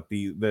now, but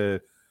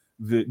the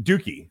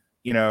Dookie,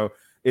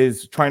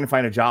 is trying to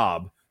find a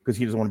job because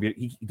he doesn't want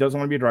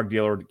to be a drug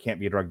dealer, can't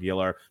be a drug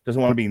dealer,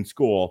 doesn't want to be in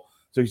school.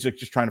 So he's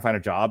just trying to find a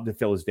job to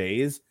fill his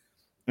days.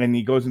 And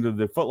he goes into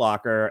the Foot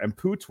Locker and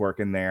Poot's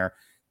working there.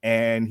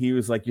 And he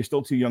was like, "You're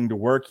still too young to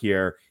work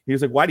here." He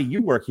was like, "Why do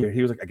you work here?"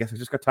 He was like, "I guess I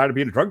just got tired of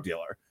being a drug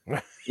dealer."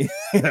 You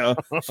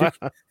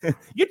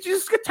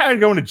just get tired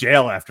of going to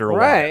jail after a while.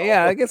 Right.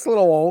 Yeah. It gets a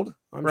little old.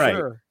 I'm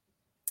sure.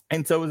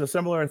 And so it was a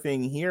similar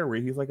thing here where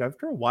he's like,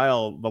 after a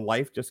while, the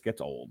life just gets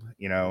old.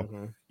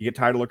 You get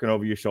tired of looking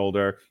over your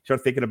shoulder. You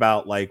start thinking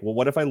about like, well,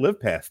 what if I live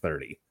past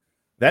 30?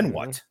 Then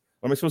what?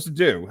 What am I supposed to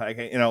do?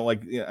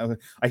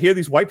 I hear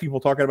these white people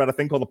talking about a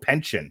thing called a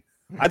pension.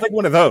 I'd like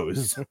one of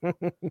those.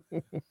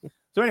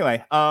 So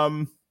anyway,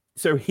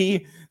 so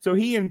he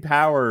and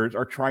Powers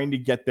are trying to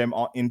get them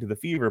into the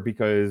fever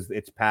because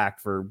it's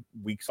packed for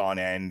weeks on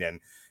end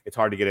and it's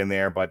hard to get in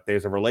there. But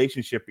there's a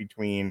relationship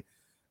between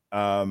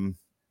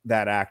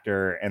that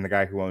actor and the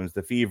guy who owns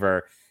the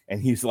fever,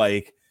 and he's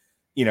like,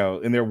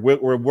 and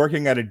we're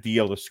working at a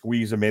deal to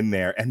squeeze him in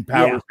there. And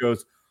Powers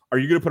goes, "Are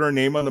you going to put our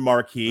name on the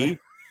marquee?"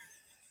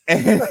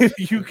 And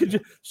you could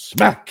just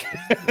smack.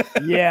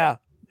 Yeah.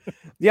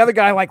 The other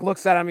guy like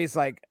looks at him. He's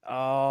like,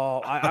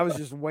 "Oh, I was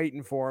just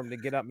waiting for him to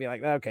get up and be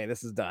like, okay,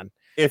 this is done."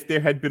 If there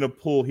had been a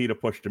pool, he'd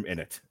have pushed him in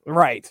it.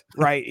 Right.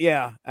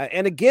 Yeah.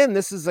 And again,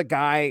 this is a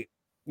guy,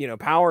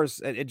 Powers.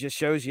 It just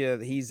shows you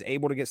that he's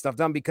able to get stuff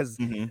done because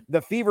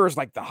the Fever is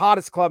like the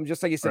hottest club. And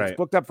just like you said, it's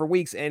booked up for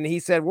weeks. And he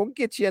said, "We'll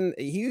get you in."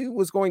 He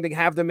was going to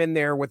have them in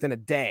there within a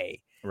day.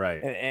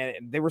 Right.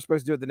 And they were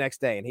supposed to do it the next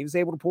day. And he was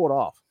able to pull it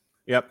off.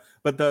 Yep.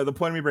 But the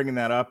point of me bringing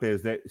that up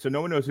is that so no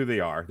one knows who they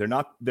are. They're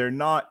not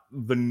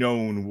the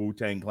known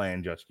Wu-Tang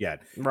clan just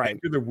yet. Right.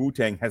 The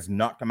Wu-Tang has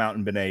not come out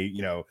and been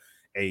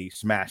a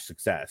smash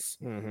success.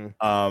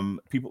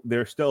 People,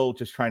 they're still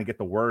just trying to get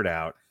the word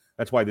out.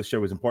 That's why this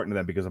show is important to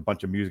them, because a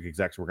bunch of music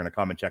execs were going to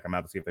come and check them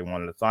out to see if they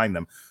wanted to sign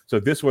them. So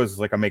this was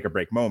like a make or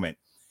break moment.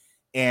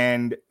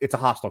 And it's a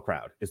hostile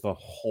crowd is the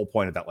whole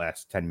point of that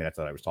last 10 minutes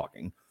that I was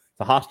talking.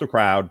 It's a hostile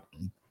crowd.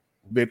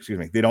 They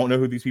don't know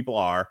who these people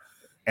are.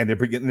 And they're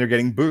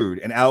getting booed,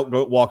 and out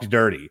walks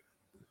Dirty,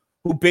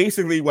 who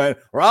basically went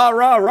rah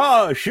rah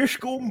rah shish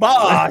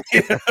kumbah,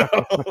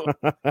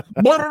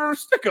 butter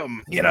stick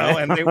 'em,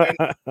 and they went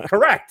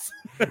correct.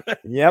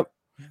 Yep,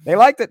 they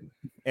liked it.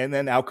 And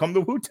then out come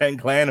the Wu-Tang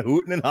clan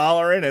hooting and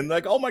hollering, and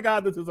like, oh my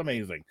god, this is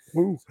amazing,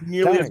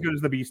 nearly as good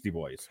as the Beastie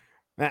Boys.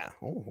 Yeah.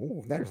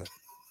 There's a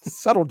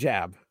subtle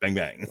jab. Bang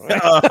bang.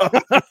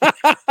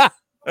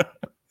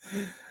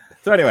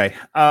 So anyway,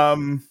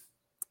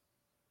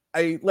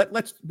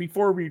 let's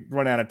before we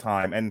run out of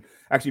time, and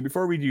actually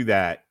before we do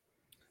that,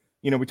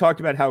 we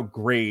talked about how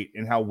great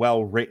and how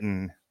well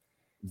written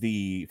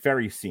the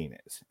ferry scene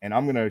is, and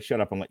I'm gonna shut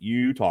up and let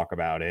you talk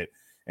about it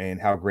and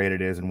how great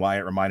it is and why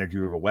it reminded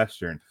you of a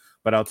Western.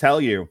 But I'll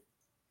tell you,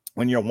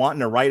 when you're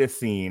wanting to write a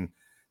scene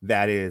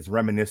that is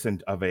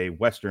reminiscent of a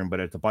Western, but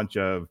it's a bunch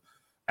of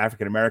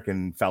African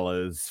American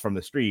fellas from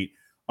the street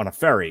on a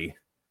ferry,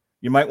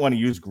 you might want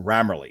to use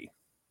Grammarly.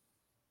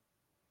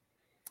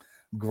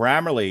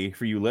 Grammarly,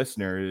 for you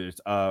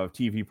listeners of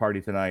TV Party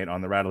Tonight on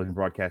the Rattling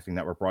Broadcasting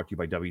Network, brought to you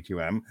by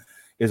W2M,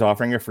 is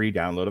offering a free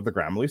download of the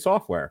Grammarly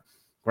software.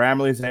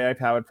 Grammarly's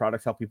AI-powered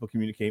products help people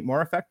communicate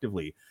more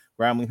effectively.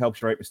 Grammarly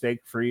helps you write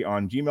mistake-free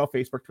on Gmail,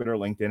 Facebook, Twitter,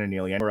 LinkedIn, and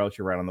nearly anywhere else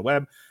you write on the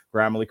web.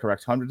 Grammarly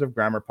corrects hundreds of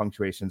grammar,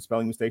 punctuation,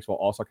 spelling mistakes while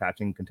also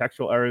catching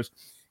contextual errors,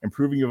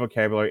 improving your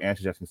vocabulary, and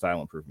suggesting style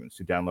improvements.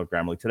 To download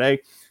Grammarly today,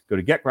 go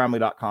to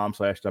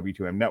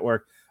getgrammarly.com/W2M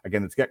Network.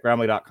 Again, it's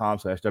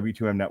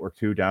getgrammarly.com/W2M Network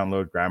to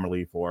download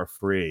Grammarly for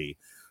free.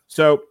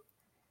 So,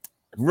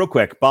 real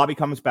quick, Bobby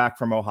comes back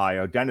from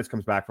Ohio. Dennis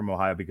comes back from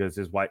Ohio because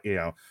his wife,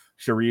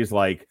 Cherie's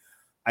like,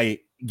 I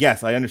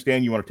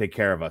understand you want to take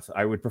care of us.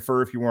 I would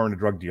prefer if you weren't a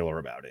drug dealer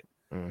about it.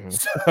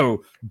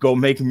 So go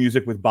make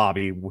music with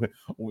Bobby.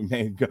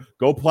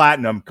 Go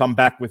platinum. Come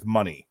back with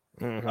money.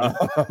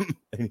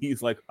 And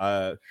he's like,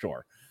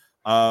 sure.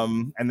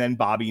 And then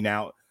Bobby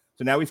now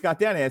he's got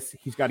Dennis.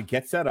 He's got to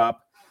get set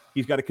up.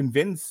 He's got to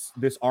convince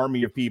this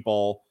army of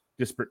people,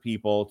 disparate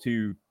people,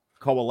 to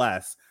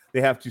coalesce.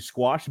 They have to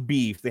squash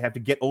beef. They have to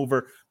get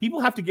over. People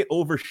have to get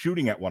over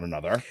shooting at one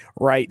another.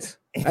 Right.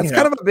 That's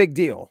kind of a big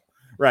deal.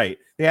 Right.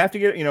 They have to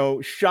get,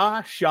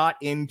 Shah shot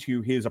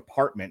into his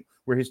apartment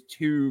where his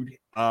two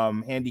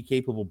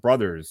handy-capable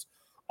brothers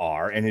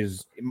are and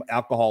his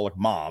alcoholic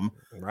mom.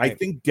 Right. I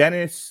think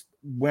Dennis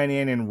went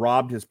in and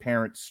robbed his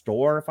parents'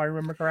 store, if I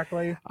remember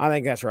correctly. I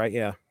think that's right,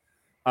 yeah.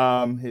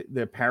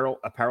 the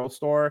apparel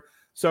store.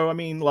 So I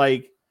mean,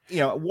 like,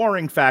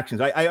 warring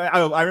factions.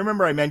 I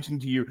remember I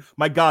mentioned to you,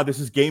 my God, this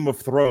is Game of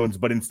Thrones,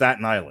 but in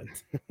Staten Island.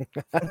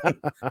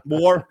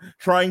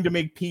 Trying to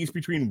make peace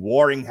between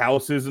warring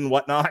houses and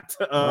whatnot.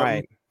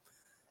 Right.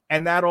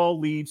 And that all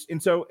leads.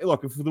 And so,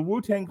 look, if the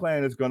Wu-Tang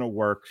Clan is going to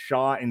work,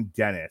 Shaw and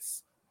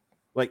Dennis,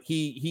 like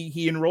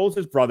he enrolls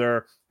his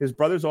brother. His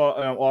brother's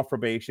off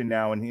probation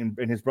now, and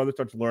his brother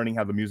starts learning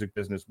how the music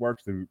business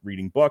works through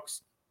reading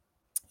books.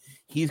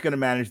 He's going to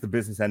manage the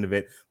business end of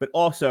it, but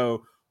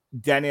also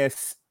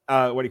Dennis.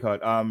 What do you call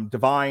it?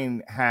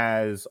 Divine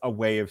has a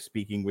way of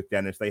speaking with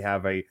Dennis. They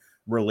have a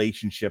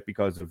relationship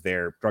because of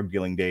their drug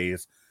dealing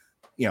days.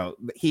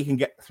 He can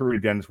get through to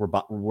Dennis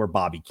where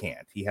Bobby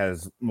can't. He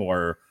has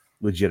more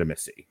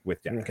legitimacy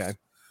with Dennis. Okay.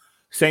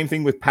 Same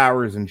thing with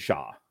Powers and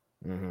Shaw.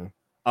 Mm-hmm.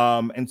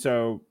 And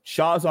so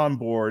Shaw's on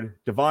board,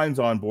 Divine's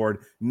on board.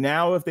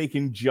 Now, if they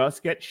can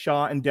just get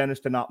Shaw and Dennis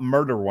to not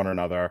murder one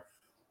another,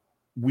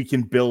 we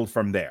can build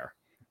from there.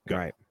 Good.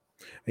 Right.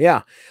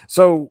 Yeah.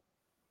 So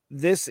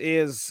this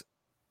is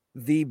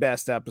the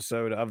best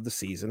episode of the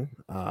season.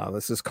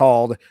 This is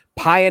called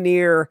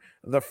Pioneer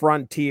the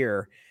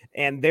Frontier.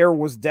 And there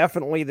was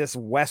definitely this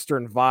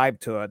Western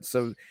vibe to it.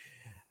 So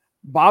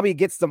Bobby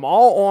gets them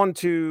all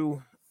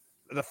onto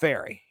the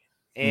ferry,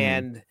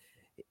 and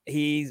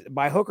he's,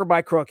 by hook or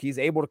by crook, he's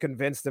able to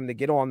convince them to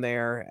get on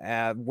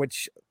there,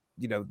 which,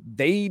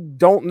 they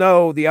don't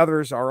know the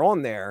others are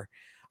on there.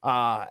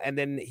 And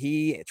then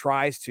he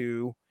tries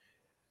to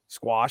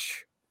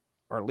squash,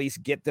 or at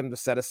least get them to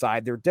set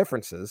aside their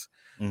differences,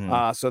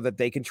 so that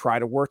they can try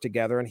to work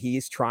together. And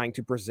he's trying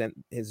to present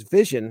his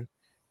vision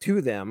to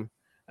them,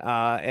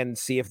 and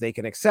see if they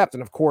can accept.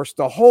 And of course,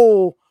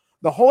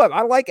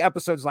 I like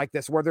episodes like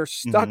this where they're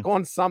stuck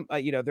on some,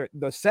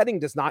 the setting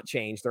does not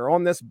change. They're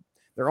on this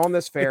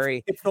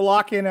ferry. It's the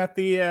lock in at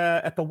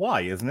the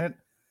Y, isn't it?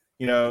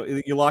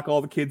 You lock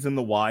all the kids in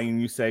the Y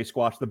and you say,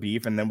 squash the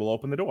beef, and then we'll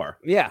open the door.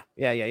 Yeah.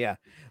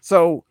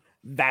 So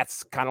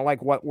that's kind of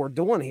like what we're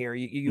doing here.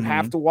 You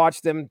have to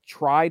watch them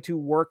try to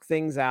work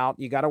things out.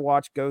 You got to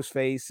watch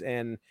Ghostface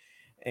and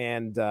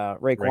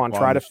Raekwon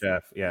try to,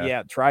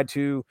 chef. Try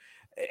to.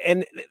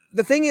 And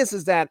the thing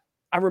is that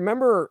I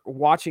remember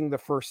watching the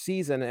first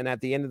season, and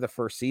at the end of the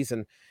first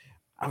season,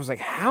 I was like,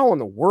 how in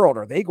the world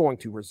are they going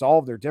to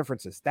resolve their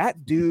differences?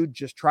 That dude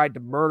just tried to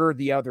murder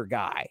the other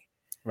guy.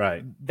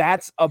 Right.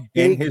 That's a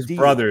big and his deal.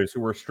 Brothers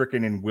who were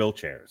stricken in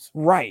wheelchairs.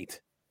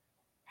 Right.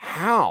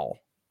 How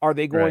are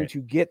they going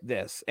to get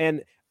this?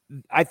 And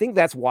I think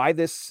that's why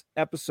this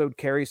episode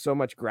carries so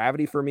much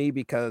gravity for me,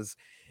 because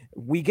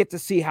we get to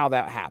see how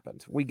that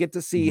happened. We get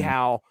to see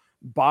how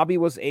Bobby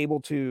was able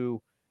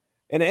to,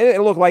 and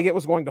it looked like it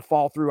was going to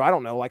fall through, I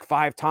don't know, like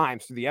 5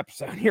 times through the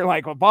episode. You're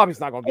like, well, Bobby's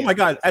not going to. Oh my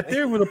God.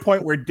 There was a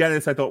point where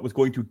Dennis, I thought, was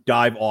going to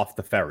dive off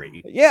the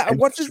ferry. Yeah.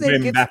 What's his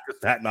name? Back to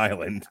Staten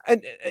Island.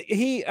 And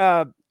he,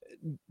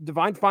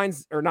 Divine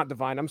finds, or not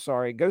Divine, I'm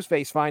sorry,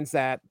 Ghostface finds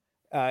that,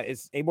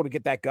 is able to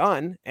get that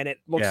gun. And it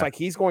looks like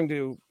he's going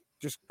to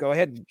just go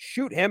ahead and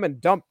shoot him and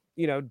dump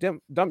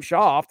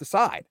Shaw off the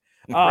side.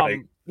 Right.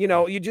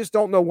 You just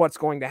don't know what's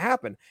going to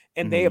happen.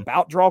 And they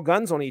about draw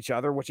guns on each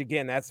other, which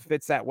again,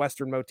 fits that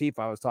Western motif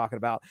I was talking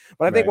about.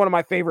 But I think one of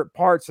my favorite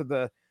parts of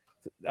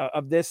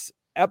this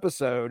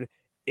episode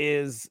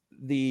is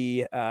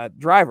the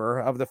driver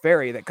of the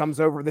ferry that comes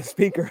over the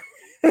speaker.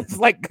 It's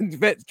like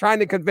trying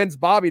to convince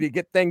Bobby to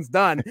get things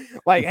done.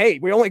 Like, hey,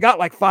 we only got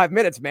like 5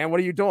 minutes, man. What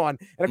are you doing?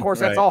 And of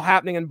course, that's all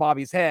happening in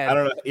Bobby's head. I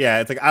don't know.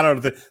 Yeah, it's like I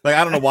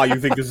don't know why you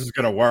think this is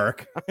gonna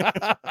work.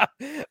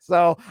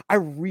 So I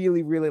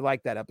really, really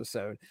like that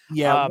episode.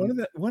 Yeah,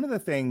 one of the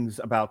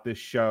things about this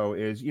show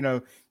is,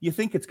 you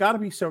think it's got to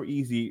be so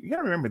easy. You got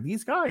to remember,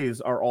 these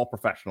guys are all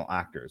professional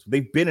actors.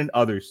 They've been in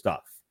other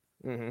stuff.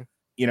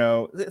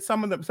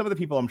 Some of the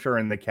people I'm sure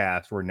in the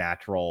cast were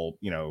natural.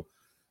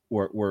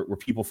 Were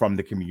people from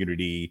the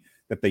community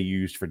that they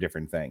used for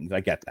different things. I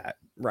get that.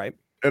 Right.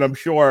 And I'm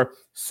sure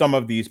some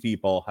of these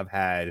people have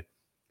had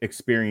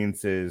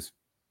experiences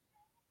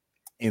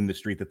in the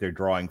street that they're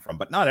drawing from,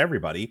 but not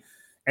everybody.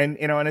 And,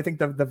 and I think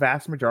the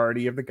vast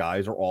majority of the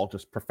guys are all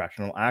just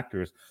professional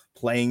actors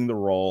playing the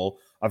role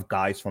of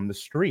guys from the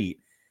street.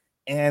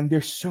 And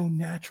they're so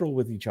natural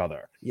with each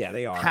other. Yeah,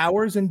 they are.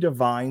 Powers and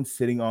Divine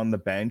sitting on the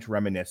bench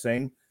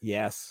reminiscing.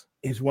 Yes.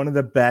 Is one of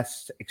the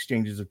best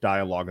exchanges of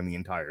dialogue in the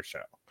entire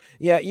show.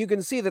 Yeah, you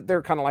can see that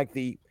they're kind of like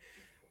the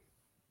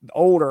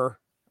older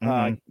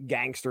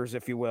gangsters,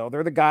 if you will.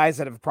 They're the guys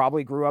that have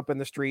probably grew up in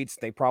the streets.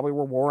 They probably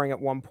were warring at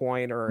one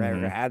point or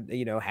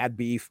had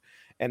beef.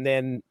 And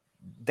then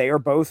they are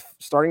both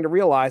starting to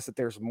realize that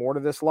there's more to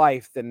this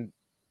life than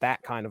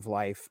that kind of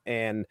life.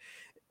 And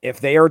if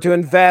they are to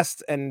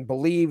invest and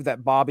believe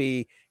that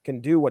Bobby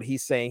can do what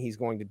he's saying he's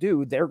going to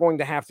do, they're going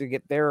to have to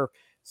get their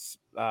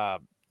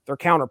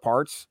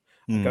counterparts,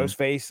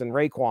 Ghostface and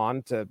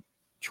Raekwon, to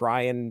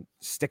try and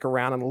stick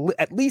around and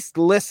at least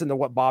listen to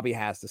what Bobby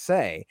has to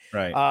say.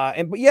 Right.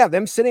 But yeah,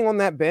 them sitting on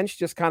that bench,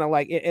 just kind of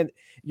like, and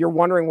you're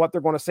wondering what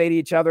they're going to say to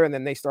each other. And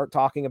then they start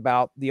talking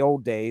about the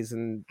old days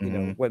and, you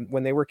know,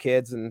 when they were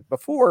kids and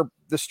before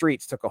the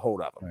streets took a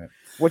hold of them,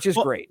 which is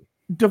great.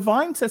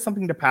 Divine says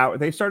something to Power.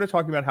 They started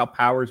talking about how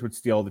Powers would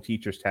steal the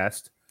teacher's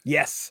test.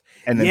 Yes.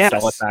 And then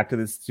sell it back to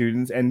the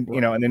students. And, you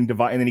know, and then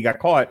Divine, and then he got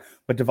caught,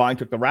 but Divine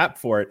took the rap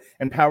for it.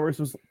 And Powers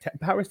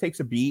takes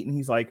a beat and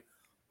he's like,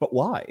 but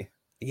why?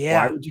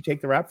 Yeah. Why would you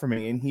take the rap from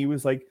me? And he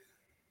was like,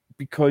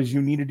 because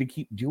you needed to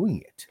keep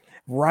doing it.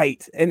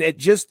 Right. And it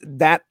just,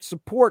 that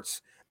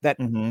supports that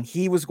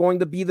he was going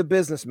to be the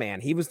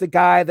businessman. He was the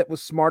guy that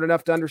was smart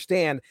enough to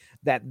understand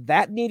that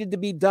that needed to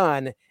be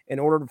done in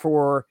order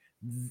for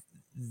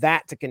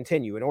that to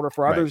continue, in order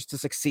for others to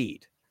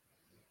succeed.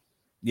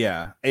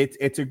 Yeah,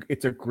 it's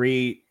a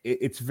great,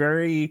 it's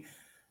very,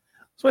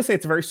 so I say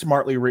it's a very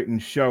smartly written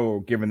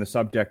show given the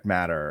subject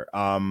matter.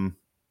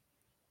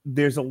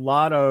 There's a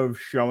lot of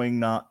showing,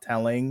 not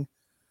telling.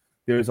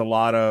 There's a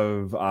lot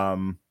of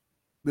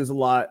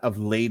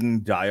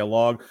laden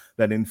dialogue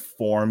that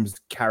informs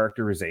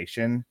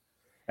characterization,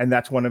 and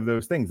that's one of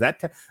those things.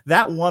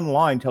 That one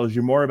line tells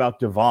you more about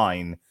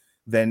Divine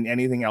than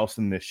anything else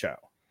in this show.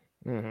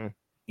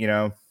 You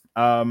know,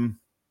 so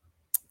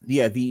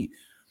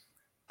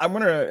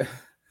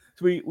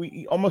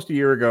we almost a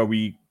year ago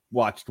we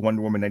watched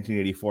Wonder Woman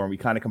 1984 and we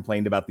kind of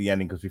complained about the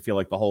ending because we feel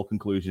like the whole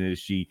conclusion is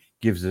she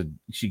gives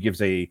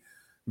a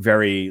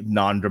very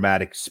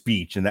non-dramatic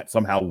speech and that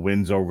somehow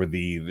wins over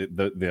the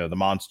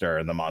monster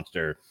and the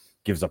monster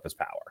gives up his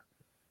power.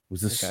 It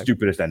was the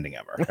stupidest ending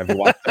ever.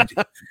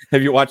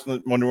 Have you watched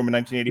Wonder Woman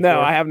 1984?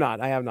 No, I have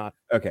not.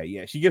 Okay,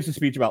 yeah, she gives a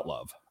speech about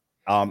love.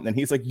 And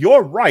he's like,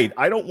 "You're right.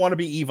 I don't want to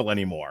be evil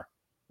anymore."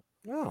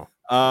 Oh.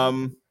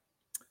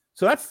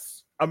 So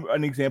that's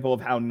an example of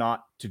how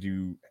not to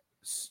do,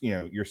 you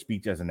know, your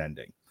speech as an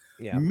ending.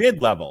 Yeah.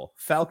 Mid-level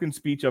Falcon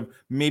speech of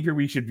maybe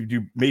we should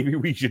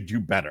do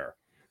better.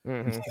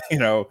 You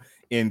know,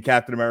 in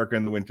Captain America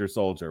and the Winter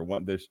Soldier.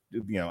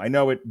 I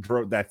know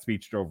that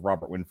speech drove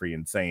Robert Winfrey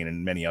insane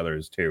and many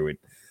others too. It,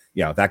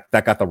 you know,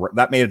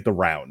 that made it the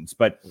rounds,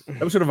 but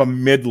that was sort of a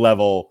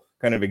mid-level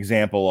kind of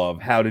example of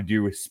how to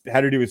do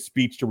a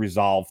speech to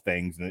resolve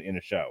things in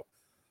a show.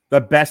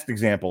 The best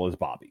example is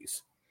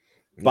Bobby's.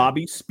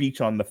 Bobby's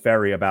speech on the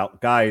ferry about,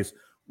 guys,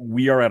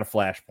 we are at a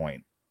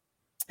flashpoint.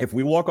 If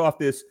we walk off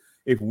this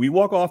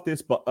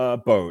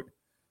boat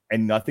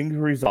and nothing's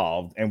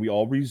resolved and we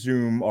all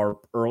resume our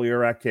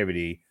earlier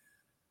activity,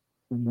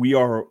 we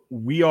are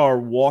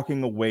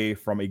walking away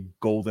from a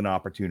golden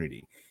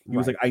opportunity. He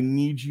was like, I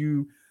need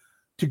you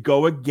to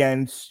go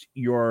against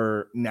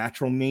your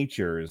natural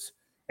natures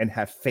and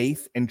have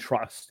faith and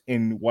trust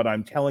in what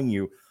I'm telling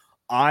you.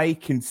 I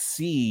can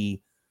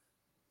see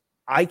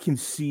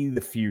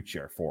the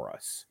future for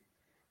us.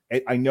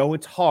 I know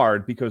it's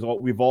hard because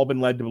we've all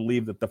been led to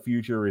believe that the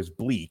future is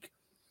bleak,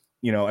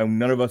 you know, and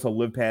none of us will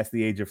live past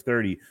the age of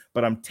 30.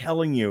 But I'm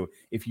telling you,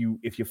 if you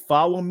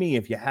follow me,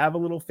 if you have a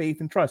little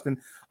faith and trust, and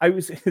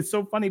it's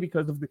so funny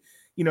because of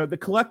the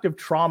collective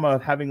trauma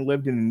of having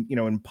lived in,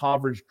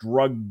 impoverished,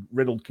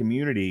 drug-riddled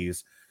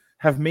communities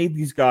have made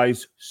these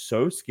guys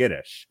so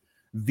skittish.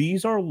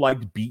 These are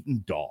like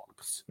beaten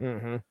dogs.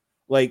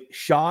 Like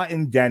Shaw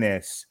and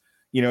Dennis.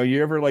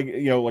 You ever like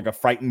a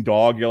frightened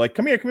dog, you're like,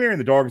 come here. And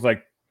the dog's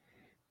like,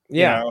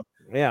 yeah.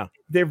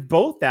 They're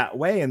both that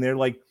way. And they're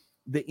like,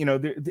 the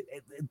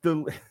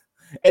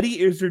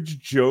Eddie Izzard's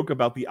joke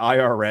about the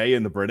IRA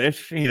and the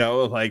British,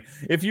 like,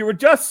 if you would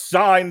just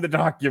sign the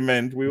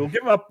document, we will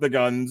give up the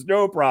guns.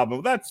 No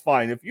problem. That's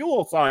fine. If you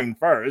will sign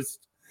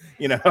first,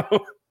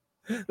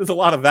 there's a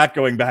lot of that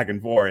going back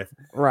and forth.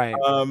 Right.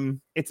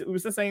 It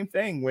was the same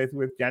thing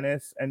with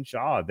Dennis and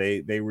Shaw.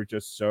 They were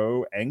just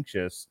so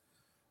anxious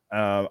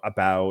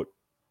about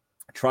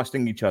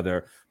trusting each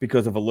other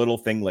because of a little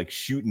thing like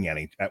shooting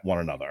at one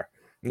another.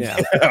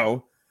 Yeah.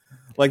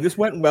 Like this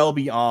went well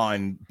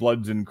beyond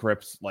Bloods and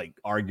Crips like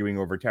arguing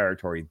over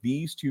territory.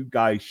 These two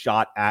guys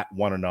shot at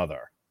one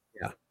another.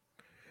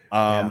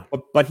 Yeah.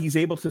 But he's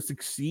able to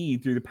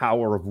succeed through the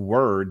power of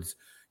words,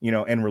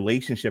 and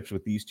relationships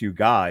with these two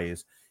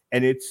guys,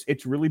 and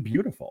it's really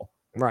beautiful.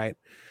 Right.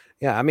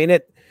 Yeah. I mean,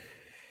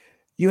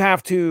 you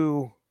have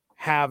to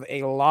have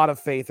a lot of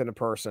faith in a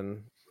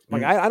person.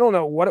 Like, I don't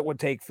know what it would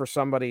take for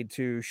somebody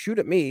to shoot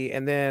at me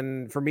and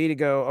then for me to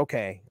go,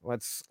 okay,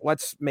 let's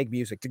make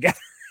music together.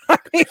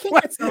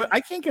 I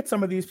can't get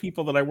some of these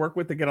people that I work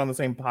with to get on the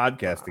same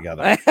podcast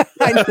together.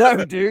 I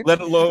know, dude.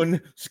 Let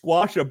alone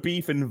squash a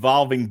beef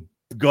involving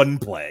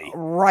gunplay.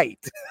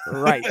 Right.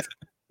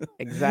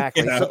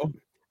 Exactly. So,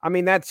 I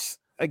mean, that's,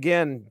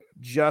 again,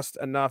 just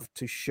enough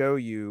to show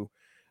you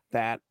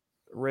that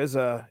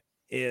RZA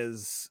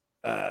is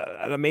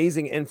an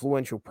amazing,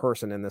 influential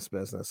person in this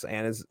business,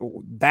 and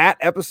that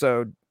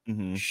episode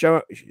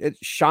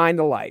shined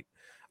a light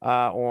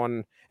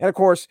on. And of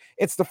course,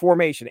 it's the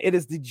formation. It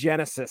is the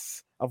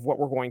genesis of what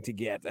we're going to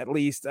get. At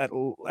least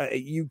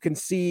you can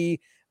see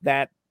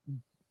that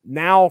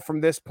now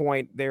from this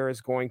point, there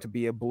is going to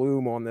be a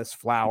bloom on this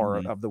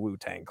flower of the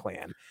Wu-Tang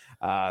Clan.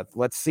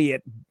 Let's see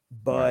it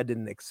bud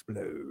and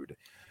explode.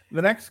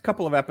 The next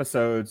couple of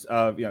episodes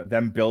of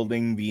them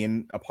building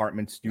the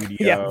apartment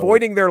studio,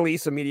 voiding their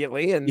lease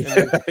immediately, and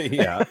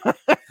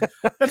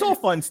that's all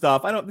fun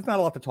stuff. There's not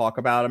a lot to talk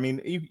about. I mean,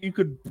 you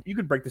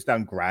could break this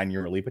down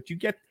granularly, but you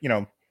get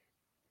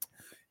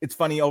it's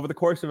funny, over the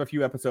course of a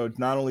few episodes,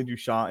 not only do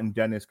Shaw and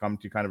Dennis come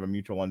to kind of a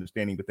mutual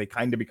understanding, but they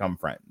kind of become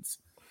friends.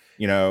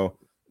 Everyone's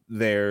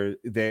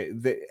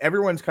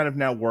kind of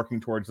now working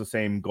towards the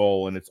same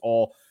goal, and it's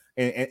all.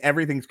 And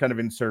everything's kind of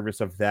in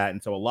service of that,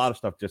 and so a lot of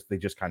stuff they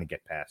just kind of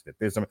get past it.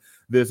 There's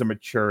a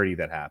maturity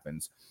that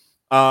happens.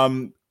 I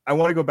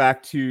want to go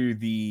back to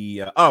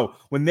the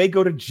when they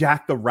go to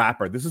Jack the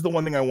Rapper. This is the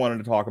one thing I wanted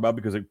to talk about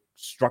because it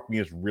struck me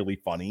as really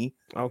funny.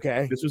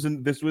 Okay, this is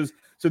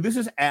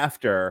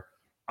after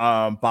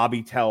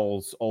Bobby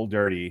tells Old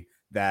Dirty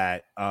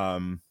that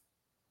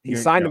he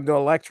signed him to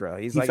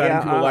Elektra. He's like,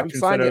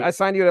 I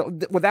signed you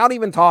without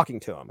even talking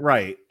to him.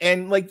 Right.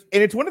 And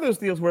it's one of those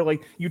deals where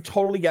you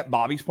totally get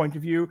Bobby's point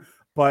of view,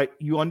 but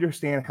you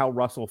understand how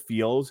Russell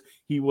feels.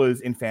 He was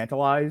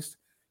infantilized.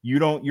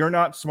 You're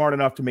not smart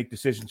enough to make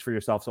decisions for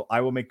yourself, so I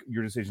will make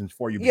your decisions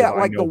for you.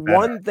 Yeah, the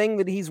one thing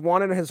that he's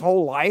wanted his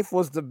whole life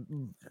was to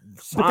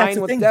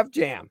sign with Def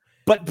Jam.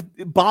 But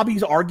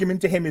Bobby's argument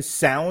to him is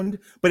sound,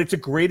 but it's a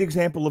great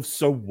example of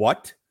so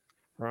what?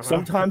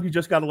 Sometimes you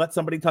just got to let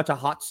somebody touch a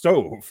hot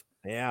stove.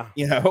 Yeah.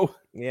 Yeah.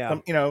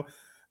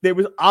 There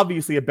was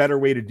obviously a better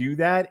way to do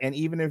that. And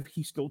even if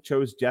he still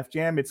chose Def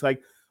Jam, it's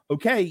like,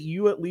 okay,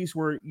 you at least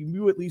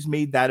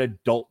made that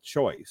adult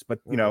choice. But,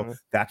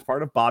 that's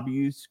part of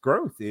Bobby's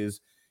growth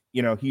is,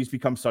 he's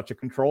become such a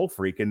control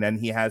freak. And then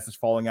he has this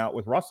falling out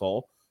with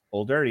Russell,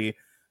 Old Dirty.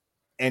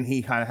 And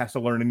he kind of has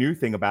to learn a new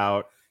thing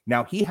about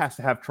now he has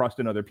to have trust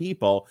in other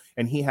people.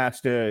 And he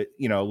has to,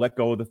 let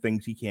go of the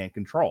things he can't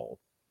control.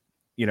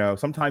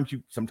 Sometimes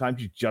you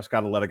just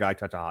got to let a guy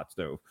touch a hot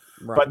stove.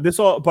 Right. But this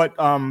all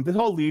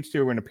leads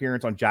to an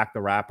appearance on Jack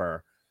the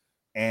Rapper,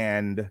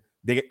 and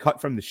they get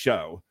cut from the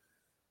show,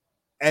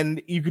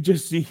 and you could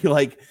just see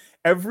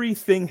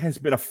everything has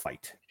been a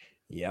fight.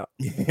 Yeah,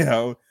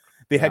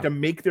 they had to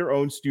make their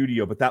own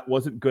studio, but that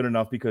wasn't good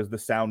enough because the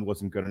sound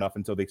wasn't good enough,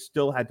 and so they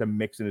still had to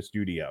mix in a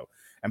studio,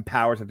 and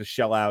Powers had to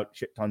shell out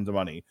shit tons of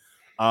money.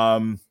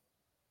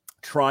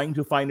 Trying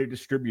to find a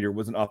distributor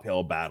was an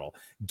uphill battle.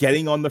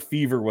 Getting on the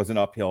Fever was an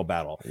uphill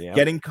battle. Yep.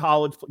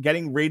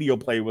 Getting radio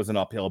play was an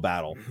uphill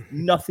battle.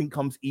 Nothing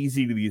comes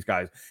easy to these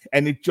guys,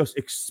 and it just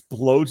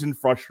explodes in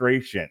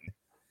frustration.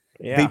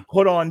 Yeah. They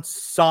put on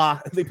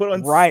stockings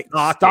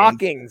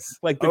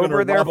like they're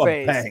over their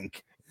face.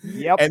 Bank.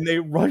 Yep. And they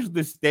rushed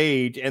the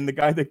stage, and the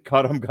guy that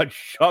cut him got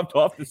shoved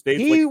off the stage.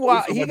 He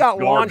got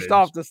launched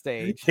off the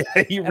stage.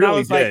 Yeah, he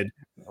really did.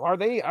 Are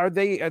they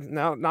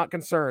no, not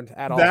concerned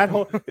at all.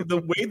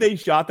 The way they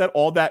shot that,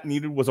 all that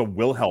needed was a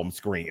Wilhelm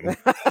scream.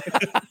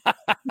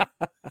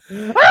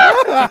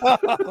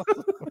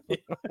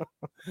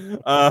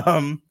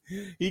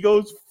 He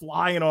goes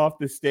flying off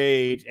the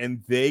stage,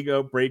 and they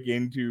go break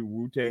into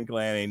Wu-Tang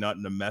Clan. Ain't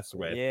nothing to mess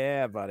with.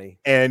 Yeah, buddy.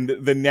 And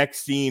the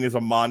next scene is a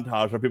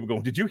montage of people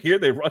going, "Did you hear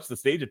they rushed the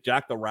stage at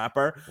Jack the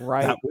Rapper?"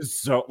 Right. That was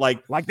so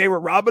like they were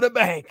robbing a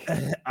bank.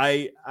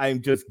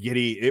 I'm just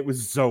giddy. It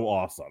was so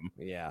awesome.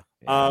 Yeah.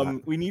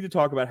 We need to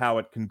talk about how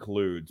it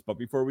concludes, but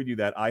before we do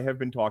that, I have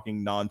been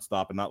talking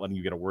nonstop and not letting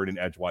you get a word in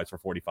edgewise for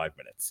 45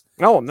 minutes.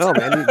 Oh no,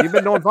 man, you've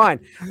been doing fine.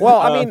 Well,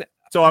 I mean,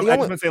 so I just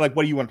want to say,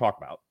 what do you want to talk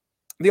about?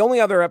 The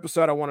only other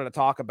episode I wanted to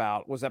talk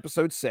about was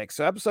episode 6.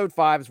 So episode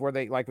 5 is where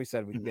they, like we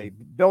said, they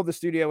build the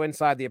studio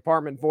inside the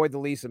apartment, void the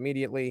lease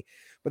immediately.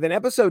 But then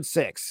episode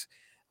 6,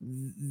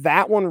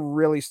 that one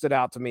really stood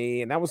out to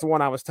me. And that was the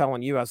one I was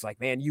telling you. I was like,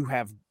 man, you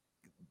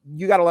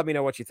got to let me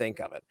know what you think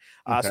of it.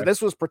 Okay. So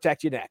this was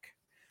Protect Your Neck.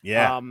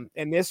 Yeah.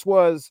 And this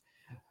is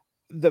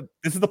the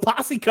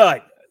posse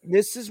cut.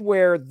 This is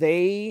where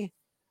they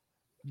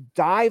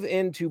dive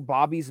into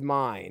Bobby's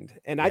mind,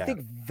 and I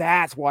think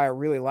that's why I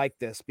really like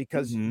this,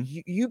 because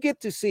you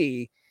get to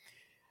see,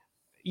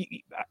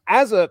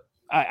 as a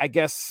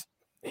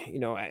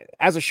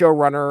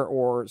showrunner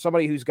or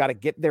somebody who's got to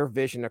get their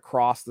vision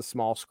across the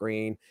small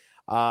screen,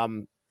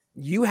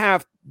 you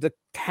have the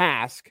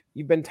task.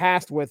 You've been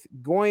tasked with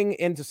going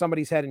into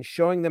somebody's head and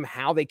showing them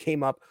how they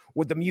came up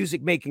with the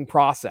music making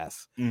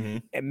process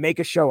and make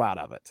a show out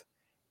of it.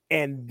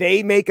 And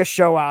they make a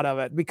show out of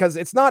it, because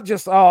it's not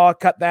just,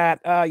 cut that.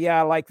 Yeah,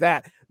 I like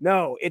that.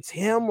 No, it's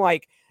him.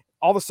 Like,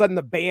 all of a sudden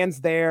the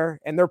band's there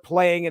and they're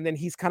playing, and then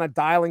he's kind of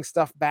dialing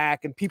stuff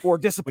back, and people are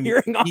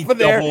disappearing off of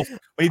there. When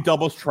he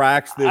doubles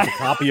tracks, there's a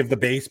copy of the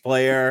bass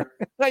player.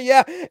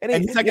 Yeah. And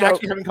he's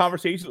actually having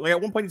conversations. Like, at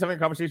one point he's having a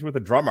conversation with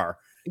a drummer.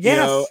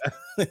 Yes.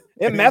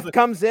 And Meth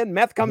comes in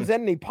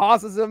and he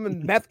pauses him,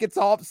 and Meth gets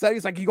all upset.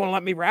 He's like, "You gonna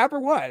let me rap or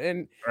what?"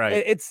 And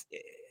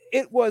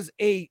it was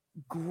a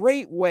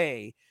great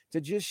way to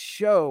just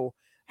show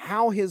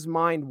how his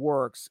mind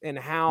works and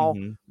how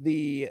Mhm.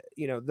 the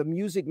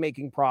music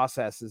making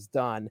process is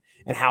done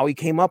and how he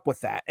came up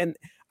with that. And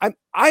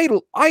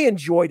I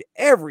enjoyed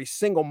every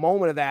single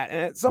moment of that.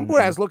 And at some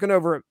point I Mhm. was looking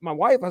over at my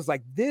wife. I was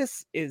like,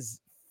 this is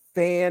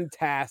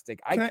fantastic.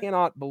 I Can I-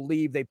 cannot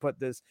believe they put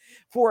this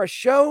for a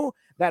show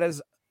that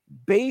is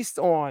based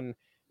on,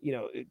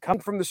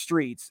 coming from the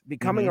streets,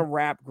 becoming a Mhm.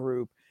 rap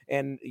group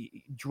and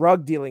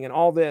drug dealing and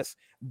all this.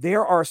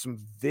 There are some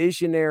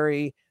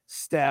visionary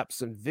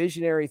steps and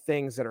visionary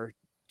things that are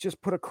just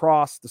put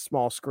across the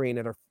small screen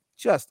that are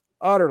just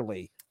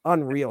utterly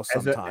unreal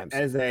as a sometimes.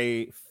 as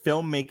a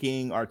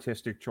filmmaking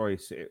artistic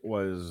choice, it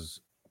was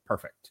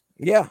perfect.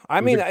 Yeah, I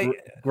It was mean, a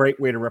great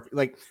way to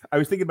like. I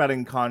was thinking about it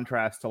in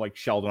contrast to like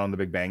Sheldon on The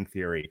Big Bang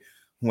Theory.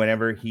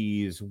 Whenever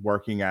he's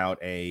working out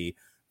a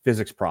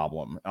physics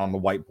problem on the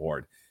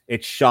whiteboard,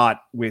 it's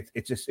shot with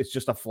it's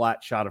just a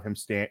flat shot of him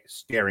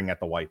staring at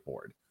the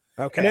whiteboard.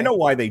 okay, And I know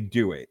why they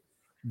do it.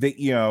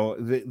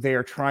 They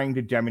are trying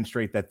to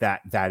demonstrate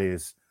that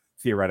is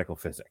theoretical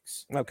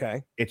physics.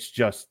 okay, It's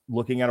just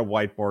looking at a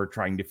whiteboard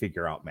trying to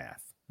figure out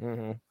math.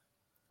 hmm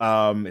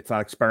It's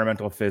not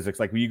experimental physics.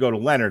 Like when you go to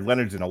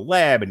Leonard's in a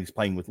lab and he's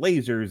playing with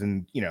lasers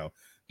and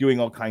doing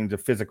all kinds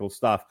of physical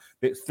stuff.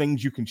 It's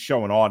things you can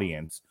show an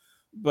audience,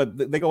 but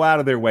they go out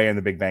of their way in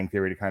The Big Bang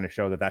Theory to kind of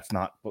show that that's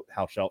not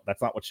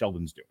what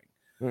Sheldon's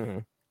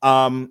doing.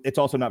 It's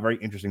also not very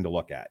interesting to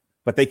look at,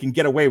 but they can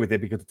get away with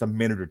it because it's a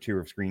minute or two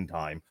of screen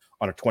time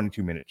on a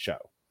 22-minute show.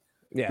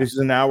 Yeah, This is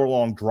an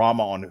hour-long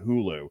drama on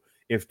Hulu.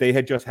 If they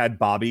had just had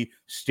Bobby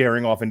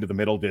staring off into the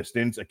middle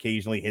distance,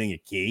 occasionally hitting a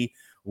key,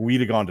 we'd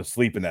have gone to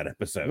sleep in that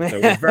episode. So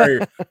it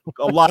was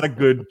a lot of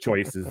good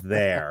choices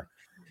there.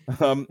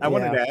 I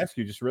wanted to ask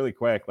you just really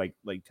quick, like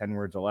 10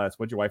 words or less.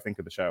 What'd your wife think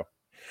of the show?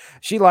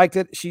 She liked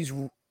it. She's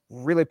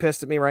really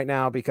pissed at me right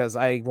now because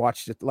I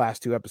watched the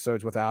last 2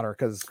 episodes without her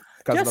because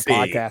of the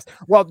podcast.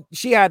 Well,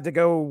 she had to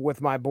go with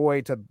my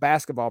boy to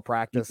basketball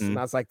practice, and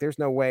I was like, "There's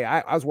no way."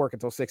 I was working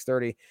till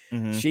 6:30.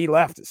 She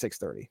left at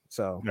 6:30,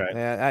 so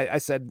I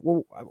said,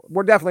 "Well,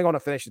 we're definitely going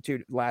to finish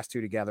the last two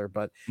together."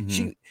 But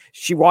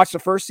she watched the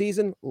first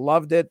season,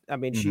 loved it. I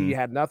mean, she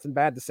had nothing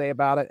bad to say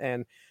about it,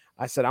 and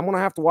I said, "I'm going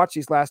to have to watch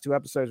these last 2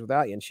 episodes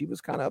without you," and she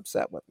was kind of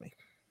upset with me.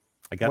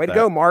 Way to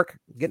go, Mark.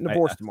 Getting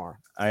divorced tomorrow.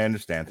 I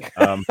understand.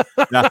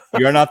 Now,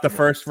 you're not the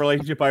first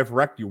relationship I've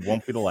wrecked. You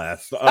won't be the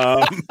last.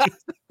 All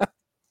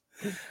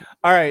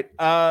right.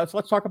 So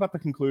let's talk about the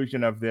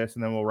conclusion of this,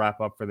 and then we'll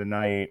wrap up for the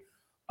night.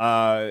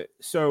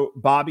 So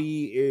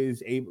Bobby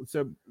is able.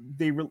 So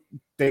they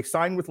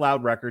signed with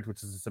Loud Records,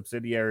 which is a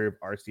subsidiary of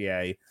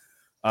RCA.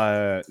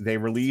 They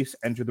release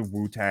Enter the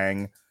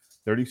Wu-Tang,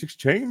 36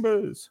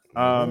 Chambers.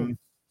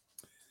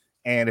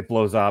 And it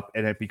blows up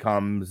and it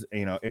becomes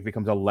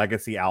a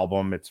legacy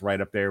album. It's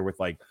right up there with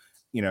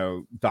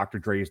Dr.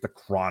 Dre's The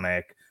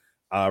Chronic,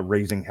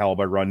 Raising Hell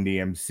by Run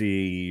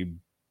DMC,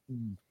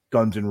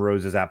 Guns N'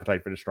 Roses'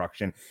 Appetite for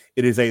Destruction.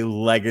 It is a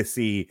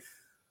legacy.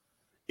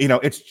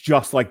 It's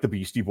just like the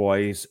Beastie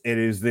Boys. It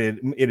is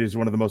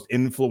one of the most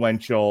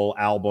influential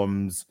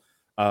albums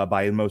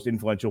by the most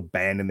influential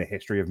band in the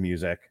history of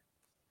music.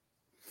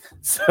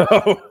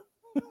 So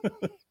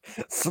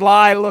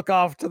Sly look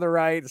off to the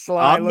right.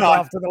 Sly look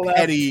off to the left.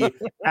 Petty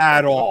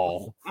at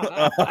all.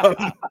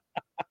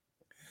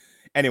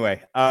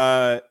 Anyway,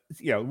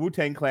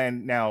 Wu-Tang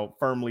Clan now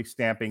firmly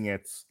stamping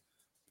its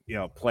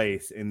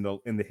place in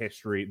the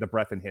history, the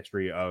breadth and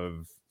history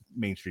of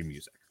mainstream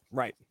music.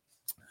 Right.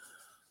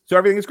 So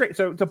everything is great.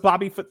 So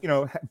Bobby,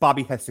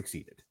 Bobby has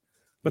succeeded,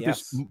 but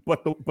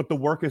but the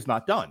work is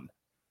not done.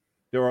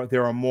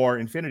 There are more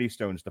Infinity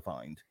Stones to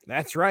find.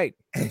 That's right.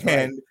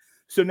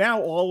 So now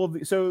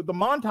the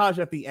montage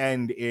at the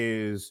end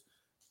is,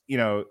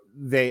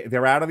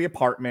 they're out of the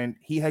apartment.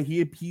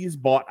 He's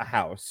bought a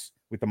house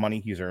with the money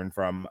he's earned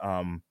from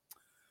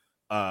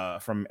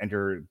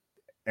Enter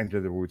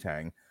the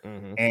Wu-Tang,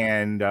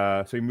 and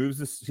so he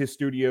moves his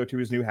studio to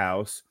his new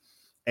house,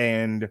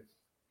 and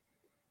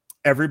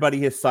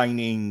everybody is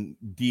signing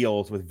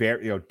deals with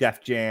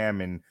Def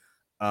Jam and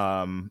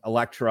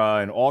Elektra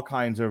and all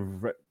kinds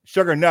of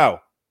Sugar.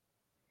 That's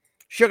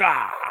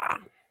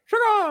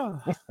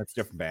a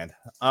different band.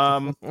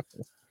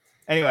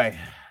 Anyway,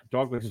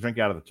 dog likes to drink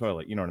out of the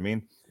toilet. You know what I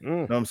mean?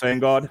 Know what I'm saying,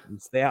 God?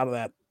 Stay out of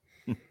that.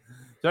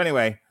 So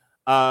anyway,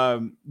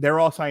 they're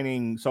all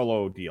signing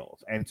solo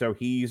deals, and so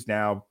he's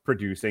now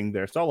producing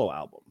their solo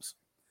albums.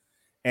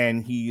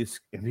 And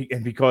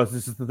because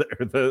this is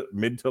the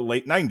mid to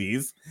late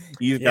 90s,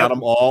 he's got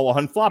them all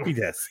on floppy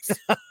disks.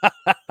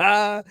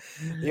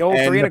 The old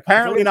and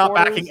apparently not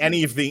backing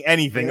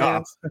anything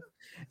up.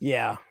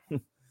 Yeah.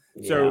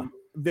 So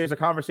there's a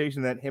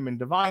conversation that him and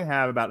Divine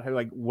have about how,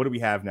 what do we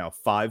have now?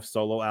 5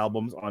 solo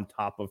albums on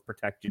top of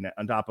Protection,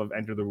 on top of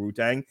Enter the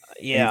Wu-Tang.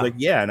 Yeah. And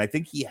he's like, and I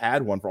think he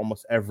had one for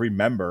almost every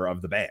member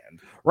of the band.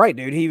 Right,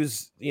 dude. He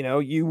was,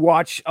 you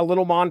watch a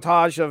little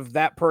montage of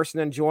that person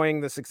enjoying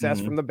the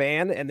success from the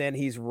band, and then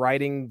he's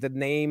writing the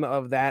name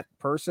of that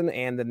person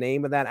and the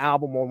name of that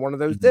album on one of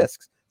those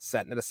discs,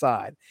 setting it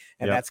aside.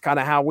 And that's kind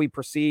of how we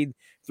proceed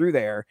through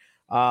there.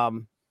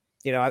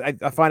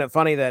 I find it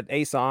funny that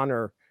Asan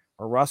or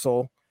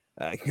Russell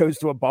goes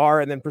to a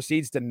bar and then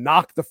proceeds to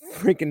knock the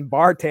freaking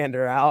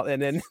bartender out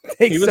and then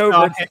takes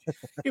over.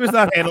 He was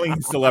not handling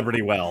his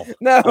celebrity well.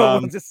 No,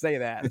 we'll just say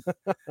that.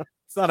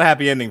 It's not a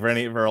happy ending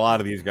for a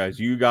lot of these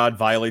guys. God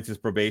violates his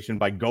probation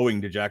by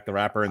going to Jack the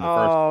Rapper in the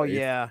first place. Oh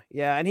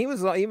yeah, and he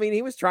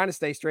was trying to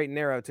stay straight and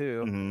narrow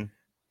too.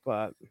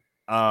 But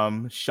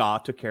Shaw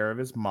took care of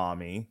his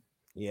mommy.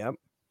 Yep.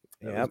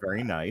 That was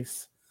very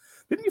nice.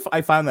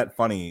 I found that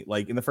funny.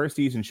 Like in the first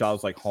season, Shaw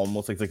was like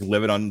homeless, like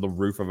living on the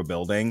roof of a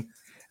building.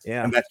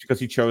 Yeah, and that's because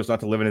he chose not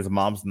to live in his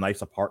mom's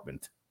nice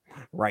apartment.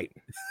 Right.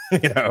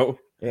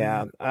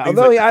 Yeah.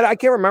 Although I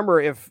can't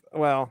remember if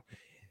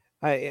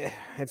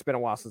it's been a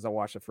while since I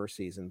watched the first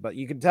season, but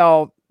you can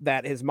tell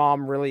that his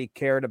mom really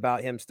cared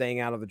about him staying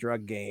out of the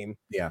drug game.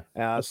 Yeah.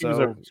 She was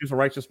a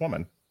righteous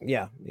woman.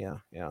 Yeah.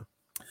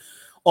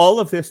 All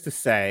of this to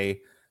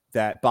say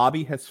that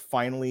Bobby has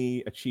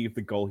finally achieved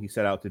the goal he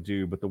set out to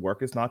do, but the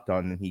work is not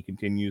done, and he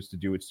continues to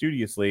do it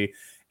studiously.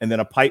 And then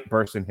a pipe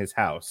bursts in his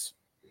house.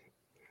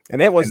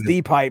 And it was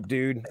the pipe,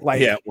 dude.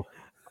 Like,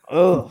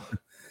 ugh.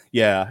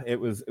 Yeah, it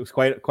was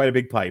quite a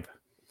big pipe.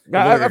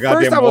 At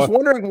first, I was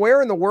wondering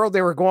where in the world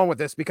they were going with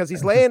this, because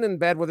he's laying in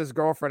bed with his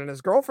girlfriend, and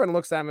his girlfriend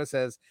looks at him and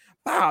says,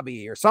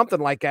 "Bobby," or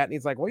something like that. And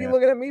he's like, "What are you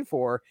looking at me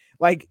for?"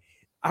 Like,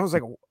 I was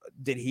like,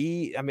 did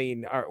he? I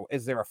mean,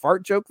 is there a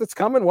fart joke that's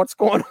coming? What's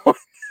going on?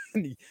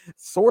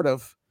 Sort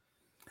of.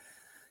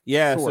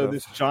 Yeah, so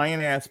this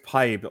giant ass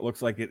pipe that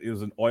looks like it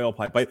was an oil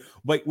pipe. But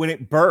when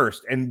it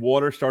burst and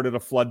water started to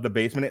flood the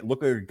basement, it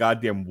looked like a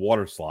goddamn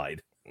water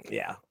slide.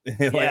 Yeah.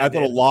 I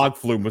thought a log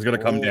flume was going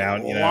to come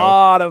down. A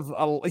lot of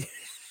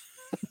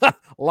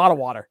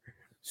water.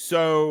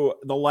 So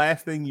the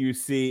last thing you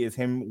see is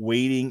him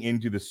wading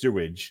into the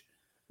sewage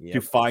to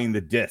find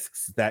the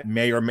discs that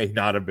may or may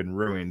not have been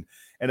ruined.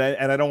 And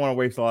I don't want to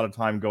waste a lot of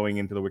time going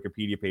into the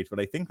Wikipedia page, but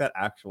I think that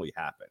actually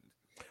happened.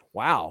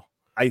 Wow.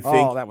 I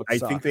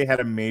think they had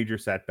a major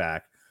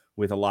setback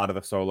with a lot of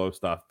the solo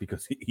stuff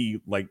because he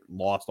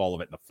lost all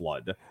of it in the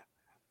flood.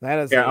 That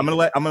is. Yeah, I'm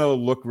gonna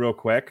look real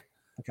quick.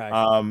 Okay.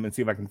 And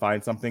see if I can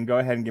find something. Go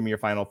ahead and give me your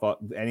final thought.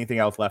 Anything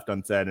else left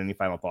unsaid? Any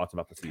final thoughts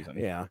about the season?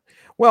 Yeah.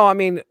 Well, I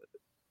mean,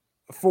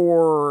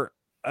 for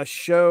a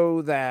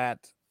show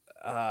that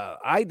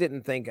I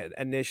didn't think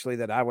initially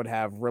that I would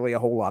have really a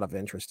whole lot of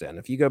interest in.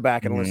 If you go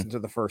back and listen to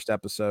the first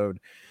episode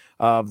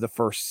of the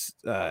first,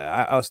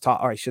 I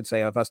should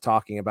say of us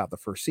talking about the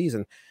first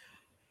season,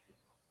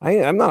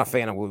 I'm not a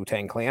fan of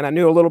Wu-Tang Clan. I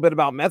knew a little bit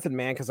about Method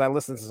Man because I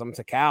listened to some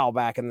Takal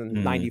back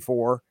in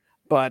 '94,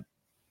 but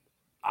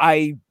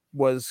I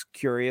was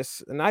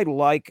curious, and I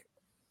like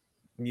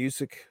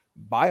music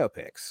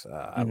biopics.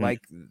 I like,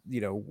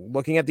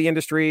 looking at the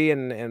industry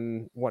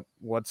and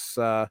what's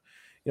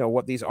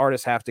what these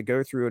artists have to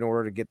go through in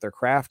order to get their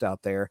craft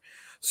out there.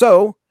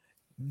 So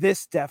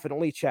this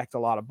definitely checked a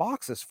lot of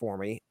boxes for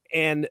me.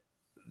 And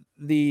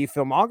the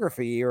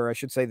filmography, or I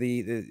should say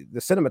the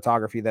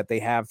cinematography that they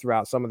have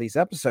throughout some of these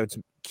episodes,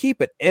 keep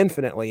it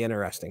infinitely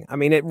interesting. I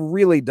mean, it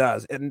really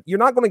does. And you're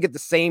not going to get the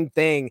same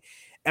thing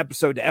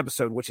episode to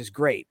episode, which is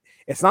great.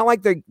 It's not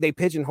like they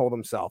pigeonhole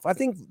themselves. I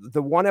think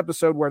the one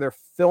episode where they're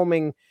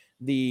filming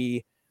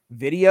the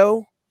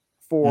video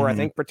for, I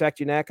think, Protect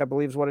Your Neck, I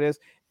believe is what it is.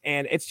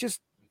 And it's just,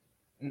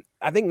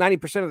 I think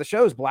 90% of the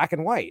show is black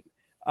and white.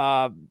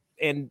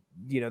 And,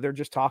 they're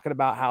just talking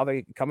about how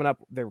they coming up.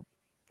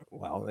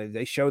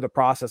 They show the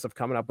process of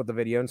coming up with the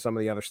video and some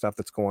of the other stuff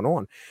that's going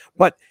on.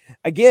 But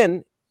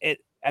again,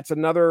 that's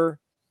another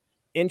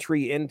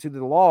entry into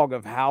the log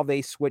of how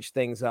they switch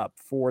things up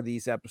for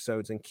these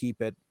episodes and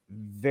keep it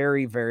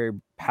very, very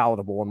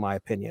palatable, in my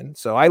opinion.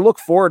 So I look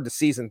forward to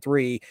season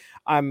 3.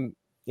 I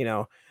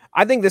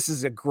think this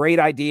is a great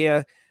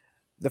idea.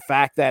 The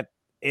fact that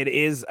it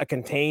is a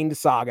contained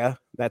saga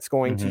that's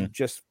going to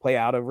just play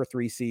out over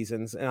 3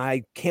 seasons. And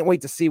I can't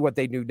wait to see what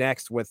they do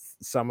next with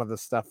some of the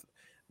stuff,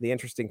 the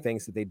interesting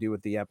things that they do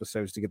with the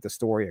episodes to get the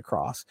story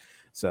across.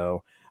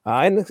 So,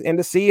 and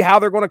to see how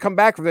they're going to come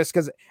back from this.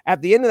 Cause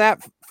at the end of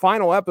that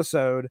final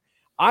episode,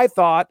 I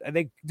thought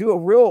they do a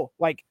real,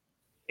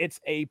 it's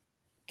a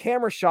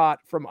camera shot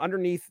from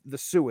underneath the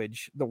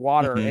sewage, the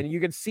water, and you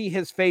can see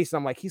his face. And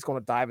I'm like, he's going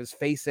to dive his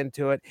face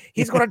into it.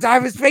 He's going to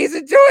dive his face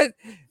into it.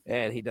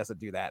 And he doesn't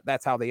do that.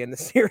 That's how they end the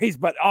series.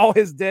 But all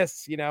his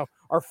discs,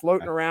 are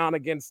floating around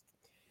against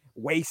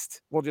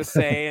waste, we'll just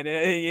say. And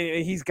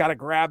he's got to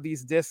grab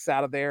these discs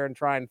out of there and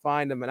try and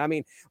find them. And I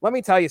mean, let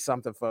me tell you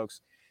something,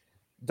 folks.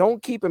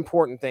 Don't keep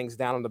important things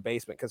down in the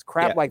basement because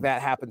crap like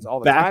that happens all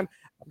the time.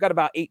 I've got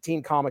about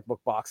 18 comic book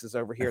boxes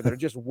over here that are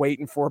just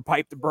waiting for a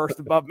pipe to burst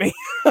above me.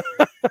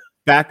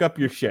 Back up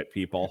your shit,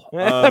 people.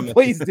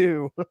 Please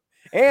do.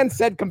 And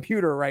said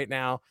computer right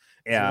now.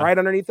 Yeah. Right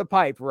underneath the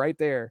pipe right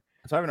there.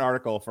 So I have an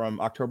article from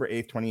October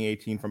 8th,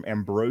 2018 from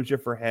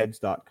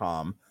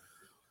ambrosiaforheads.com.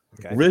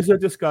 Okay. RZA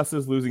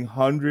discusses losing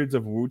hundreds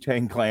of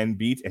Wu-Tang Clan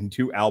beats and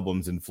 2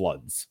 albums in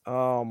floods.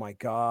 Oh my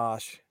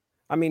gosh.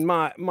 I mean,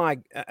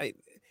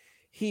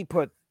 he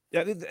put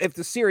if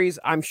the series,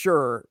 I'm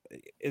sure,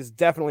 is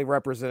definitely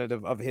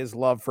representative of his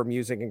love for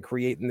music and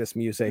creating this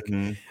music.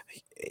 Mhm.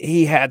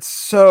 He had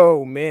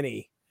so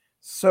many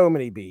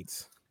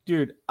beats.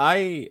 Dude,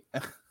 I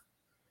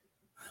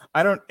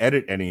don't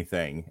edit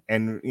anything,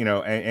 and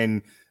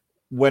and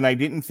when I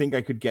didn't think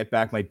I could get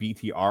back my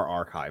BTR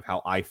archive,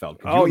 how I felt.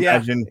 Could you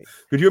imagine?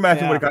 Could you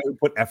imagine what a guy who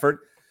put effort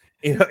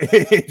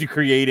into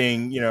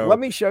creating, Let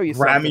me show you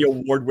Grammy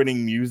something.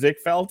 award-winning music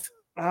felt?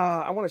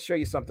 I want to show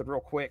you something real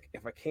quick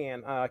if I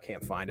can. I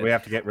can't find it. We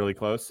have to get really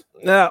close.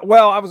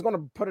 Well, I was going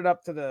to put it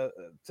up to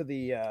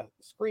the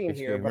screen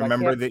here, but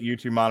remember that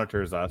YouTube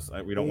monitors us.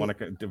 We don't want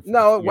to.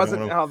 No, it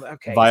wasn't.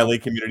 Okay,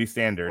 violate community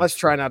standards. Let's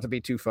try not to be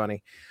too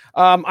funny.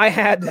 I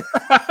had.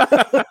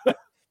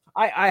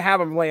 I have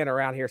them laying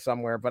around here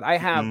somewhere, but I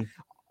have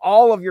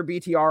all of your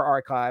BTR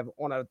archive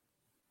on a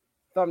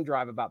thumb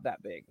drive about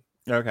that big.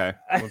 Okay.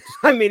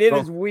 I mean, it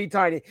is wee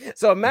tiny.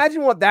 So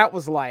imagine what that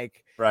was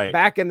like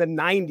back in the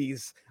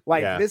 90s.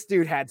 Like this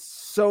dude had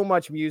so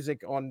much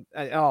music on.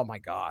 Oh my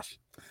gosh.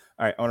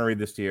 All right. I want to read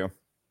this to you.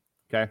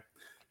 Okay.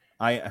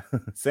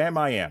 Sam,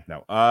 I am.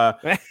 No.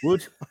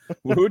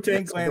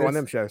 Wu-Tang Clan. On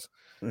them shows.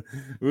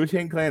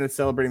 Wu-Tang Clan is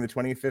celebrating the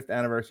 25th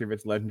anniversary of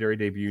its legendary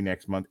debut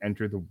next month.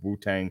 Enter the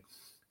Wu-Tang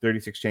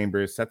 36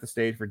 Chambers, set the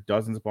stage for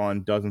dozens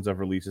upon dozens of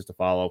releases to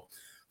follow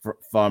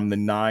from the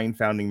 9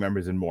 founding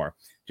members and more.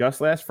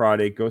 Just last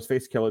Friday,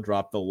 Ghostface Killah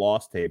dropped the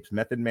Lost Tapes.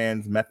 Method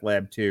Man's Meth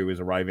Lab 2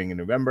 is arriving in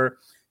November.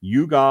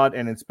 You God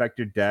and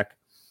Inspector Deck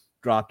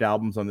dropped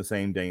albums on the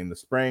same day in the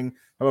spring.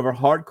 However,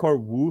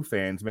 hardcore Wu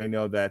fans may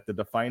know that the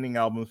defining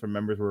albums for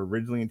members were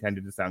originally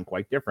intended to sound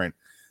quite different.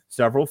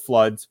 Several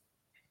floods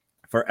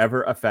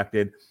forever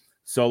affected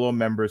solo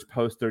members'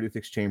 post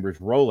 36 Chambers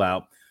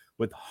rollout,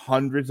 with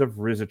hundreds of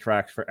RZA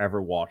tracks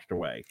forever washed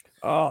away.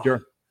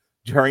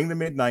 During the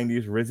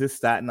mid-90s, RZA's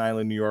Staten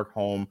Island, New York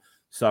home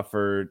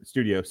suffered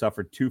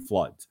 2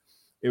 floods.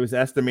 It was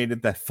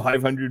estimated that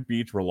 500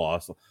 beats were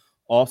lost,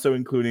 also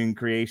including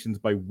creations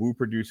by Wu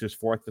producers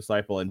Fourth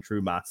Disciple and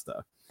True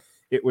Master.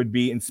 It would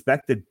be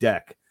Inspector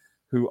Deck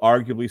who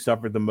arguably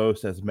suffered the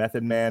most, as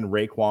Method Man,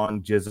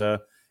 Raekwon, GZA,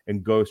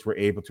 and Ghost were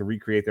able to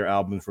recreate their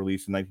albums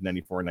released in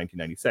 1994 and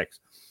 1996.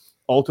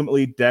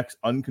 Ultimately, Deck's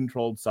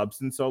Uncontrolled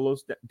Substance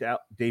solos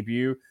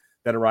debut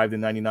that arrived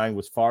in 99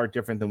 was far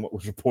different than what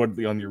was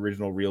reportedly on the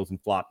original reels and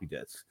floppy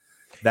disks.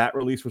 That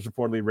release was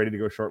reportedly ready to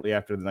go shortly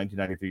after the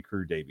 1993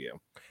 Crew debut.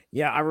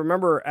 Yeah, I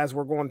remember as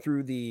we're going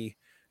through the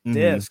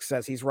discs,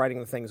 as he's writing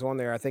the things on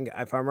there, I think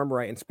if I remember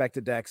right,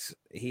 Inspector Dex,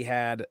 he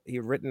had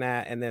written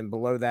that, and then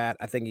below that,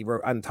 I think he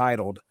wrote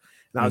Untitled.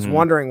 And I was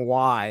wondering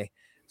why.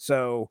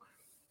 So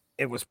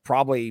it was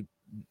probably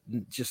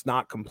just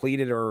not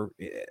completed,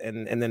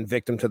 and then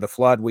victim to the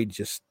flood.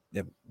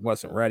 It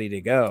wasn't ready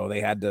to go.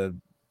 They had to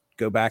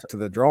go back to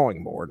the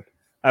drawing board.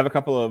 I have a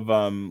couple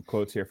of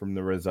quotes here from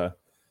the RZA,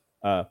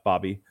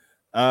 Bobby.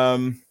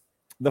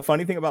 The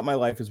funny thing about my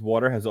life is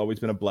water has always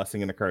been a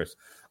blessing and a curse.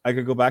 I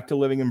could go back to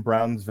living in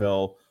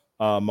Brownsville,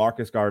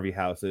 Marcus Garvey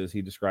houses.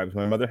 He describes,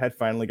 my mother had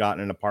finally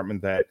gotten an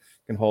apartment that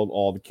can hold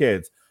all the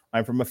kids.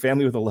 I'm from a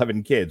family with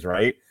 11 kids,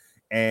 right?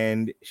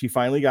 And she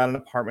finally got an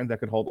apartment that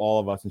could hold all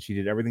of us, and she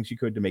did everything she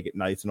could to make it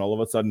nice. And all of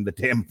a sudden, the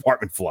damn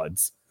apartment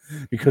floods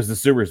because the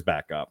sewers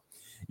back up.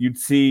 You'd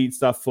see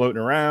stuff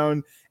floating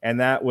around, and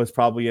that was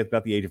probably at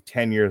about the age of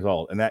 10 years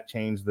old, and that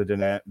changed the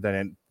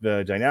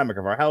dynamic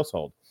of our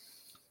household.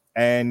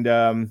 And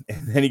then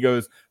he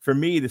goes, for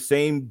me, the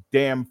same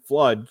damn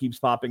flood keeps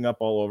popping up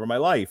all over my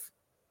life.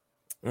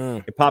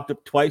 It popped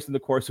up twice in the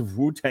course of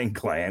Wu-Tang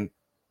Clan.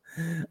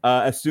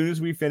 As soon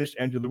as we finished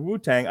Enter the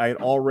Wu-Tang, I had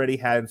already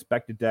had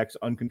Inspector Deck's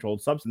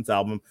Uncontrolled Substance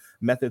album,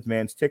 Method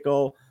Man's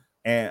Tickle,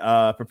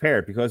 and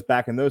prepared, because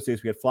back in those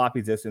days we had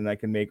floppy disks and I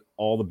can make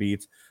all the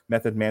beats.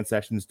 Method Man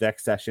sessions, Deck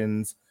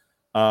sessions,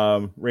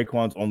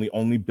 Raekwon's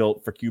only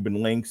built for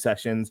Cuban Link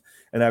sessions,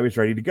 and I was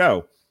ready to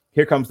go.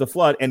 Here comes the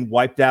flood and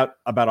wiped out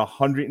about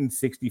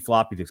 160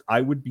 floppy disks.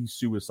 I would be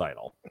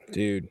suicidal,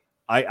 dude.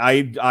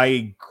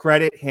 I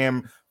credit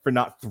him for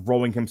not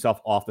throwing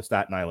himself off the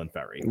Staten Island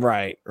ferry.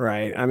 Right.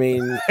 I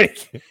mean,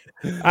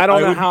 I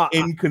don't know how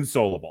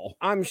inconsolable.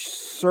 I'm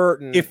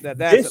certain if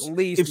that's at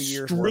least if a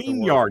year's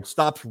StreamYard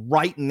stops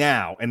right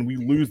now and we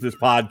lose this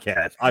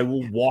podcast, I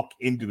will walk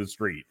into the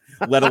street,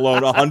 let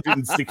alone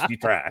 160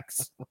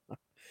 tracks.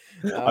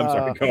 I'm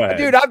sorry. Go ahead,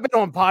 dude. I've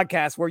been on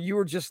podcasts where you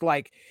were just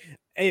like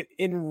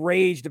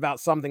enraged about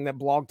something that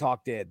Blog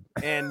Talk did,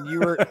 and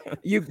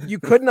you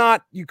could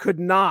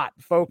not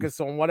focus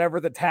on whatever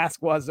the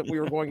task was that we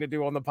were going to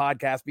do on the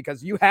podcast,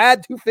 because you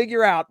had to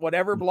figure out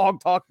whatever Blog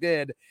Talk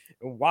did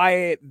and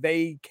why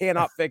they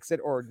cannot fix it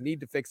or need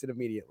to fix it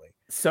immediately.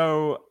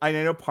 So I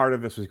know part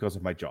of this was because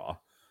of my jaw,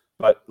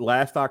 but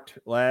last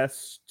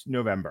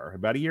November,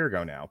 about a year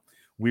ago now,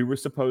 we were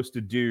supposed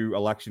to do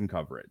election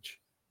coverage.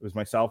 It was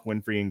myself,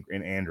 Winfrey,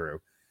 and Andrew,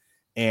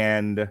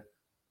 and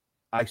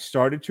I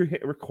started to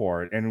hit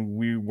record, and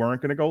we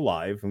weren't going to go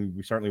live, and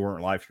we certainly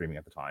weren't live streaming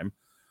at the time.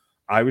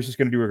 I was just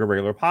going to do a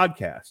regular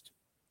podcast.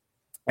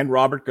 And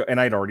and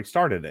I'd already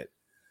started it.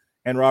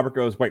 And Robert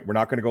goes, wait, we're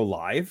not going to go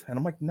live? And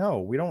I'm like, no,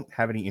 we don't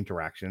have any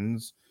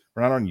interactions.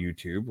 We're not on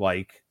YouTube.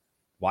 Like,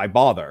 why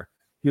bother?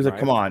 He was like, Right.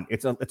 come on,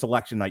 it's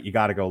election night. You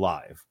got to go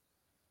live.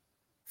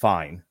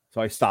 Fine.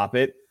 So I stop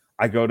it.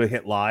 I go to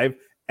hit live.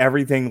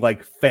 Everything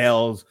like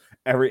fails.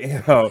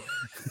 Everything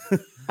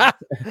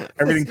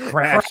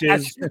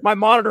crashes. My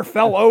monitor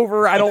fell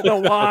over. I don't know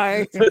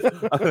why.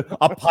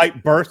 A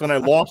pipe burst and I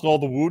lost all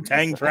the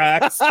Wu-Tang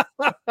tracks.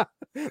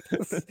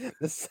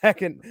 the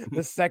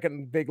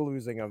second big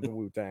losing of the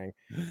Wu-Tang.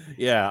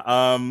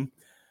 Yeah.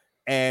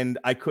 And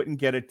I couldn't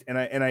get it, and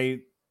I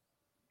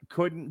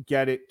couldn't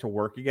get it to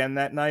work again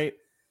that night.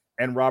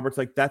 And Robert's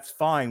like, that's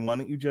fine. Why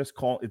don't you just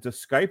call? It's a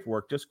Skype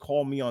work. Just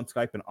call me on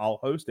Skype and I'll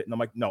host it. And I'm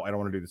like, no, I don't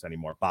want to do this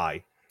anymore.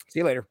 Bye.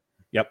 See you later.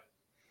 Yep.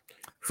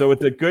 So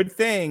it's a good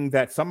thing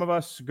that some of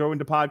us go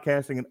into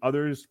podcasting and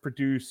others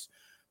produce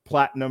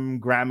platinum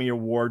Grammy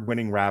Award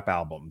winning rap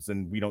albums,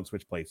 and we don't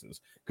switch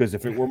places. Because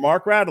if it were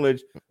Mark Radulich,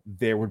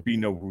 there would be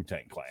no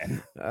Wu-Tang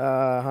Clan.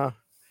 I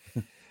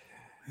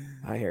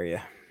hear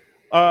you.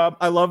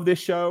 I love this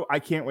show. I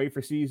can't wait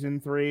for season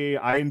 3.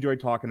 I enjoyed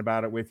talking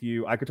about it with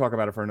you. I could talk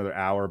about it for another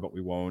hour, but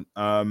we won't.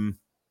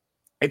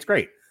 It's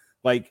great.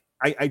 Like,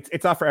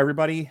 it's not for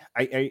everybody.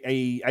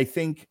 I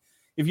think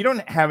if you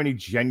don't have any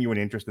genuine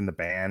interest in the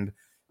band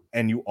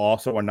and you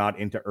also are not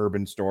into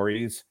urban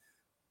stories,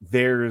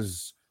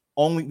 there's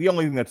the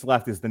only thing that's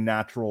left is the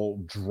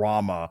natural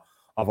drama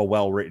of a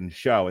well-written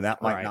show, and that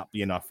might not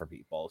be enough for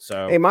people.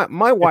 So, hey,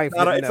 my wife,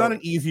 it's not an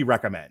easy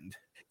recommend.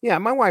 Yeah,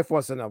 my wife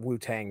wasn't a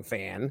Wu-Tang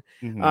fan.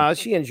 Mm-hmm.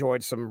 She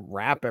enjoyed some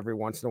rap every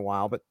once in a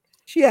while, but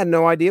she had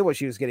no idea what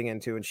she was getting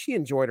into, and she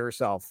enjoyed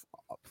herself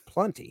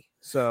plenty.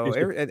 So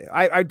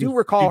I do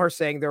recall her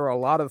saying there were a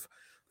lot of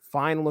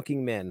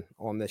fine-looking men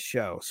on this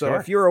show. So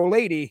if you're a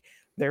lady,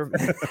 there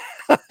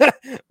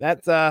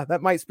that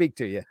might speak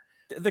to you.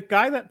 The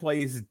guy that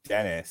plays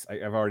Dennis,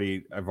 I've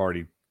already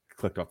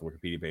clicked off the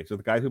Wikipedia page. So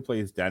the guy who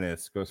plays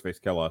Dennis,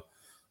 Ghostface Killah,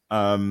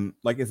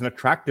 like is an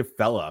attractive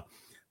fella.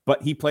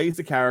 But he plays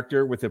the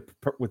character with a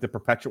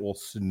perpetual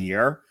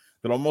sneer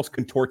that almost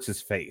contorts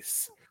his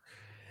face.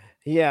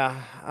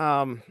 Yeah,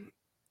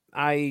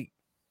 I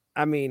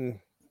mean,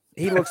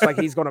 he looks like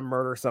he's going to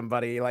murder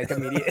somebody like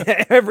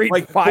immediately every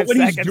 5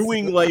 seconds. He's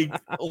doing like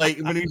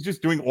when he's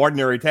just doing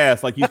ordinary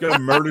tasks, like he's going to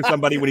murder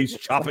somebody when he's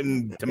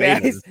chopping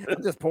tomatoes. Yeah,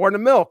 I'm just pouring the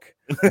milk.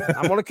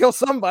 I'm going to kill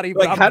somebody,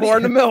 but I'm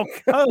pouring the milk.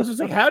 I was just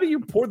like, how do you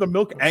pour the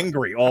milk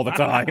angry all the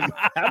time?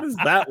 How does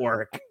that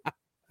work?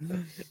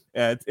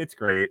 Yeah, it's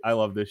great. I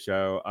love this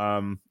show.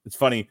 It's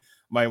funny.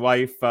 My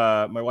wife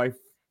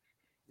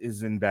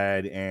is in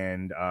bed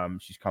and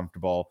she's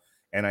comfortable.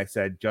 And I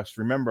said, just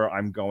remember,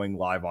 I'm going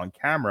live on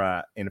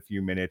camera in a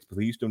few minutes.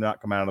 Please do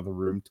not come out of the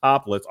room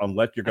topless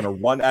unless you're going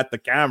to run at the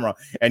camera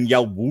and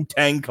yell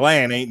Wu-Tang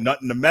Clan ain't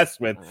nothing to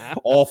mess with,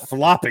 all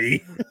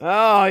floppy.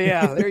 Oh,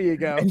 yeah, there you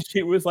go. And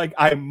she was like,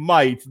 I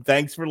might.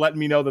 Thanks for letting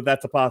me know that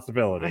that's a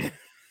possibility.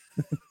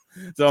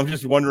 So I'm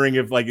just wondering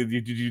if, like,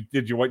 did you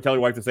tell your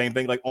wife the same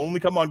thing? Like, only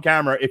come on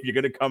camera if you're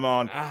going to come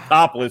on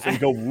topless and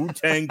go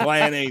Wu-Tang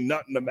Clan ain't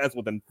nothing to mess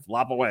with and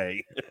flop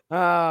away.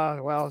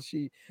 Well,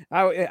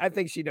 I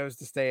think she knows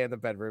to stay in the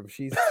bedroom.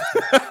 She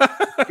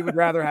would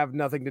rather have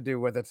nothing to do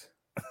with it.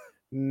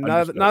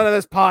 None of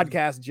this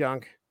podcast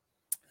junk.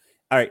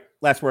 All right,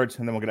 last words,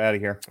 and then we'll get out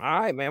of here. All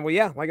right, man. Well,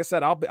 yeah, like I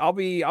said, I'll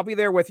be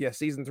there with you.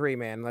 Season 3,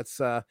 man.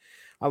 I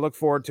look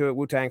forward to it.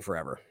 Wu-Tang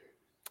forever.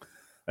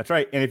 That's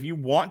right. And if you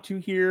want to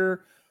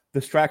hear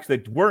the tracks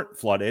that weren't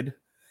flooded,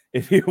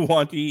 if you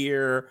want to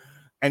hear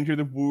Enter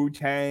the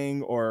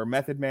Wu-Tang or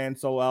Method Man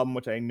solo album,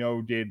 which I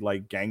know did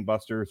like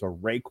Gangbusters or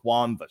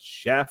Raekwon the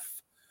Chef.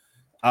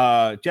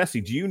 Jesse,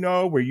 do you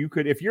know where you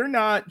could, if you're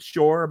not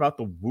sure about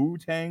the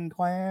Wu-Tang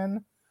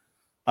Clan,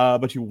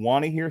 but you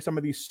want to hear some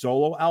of these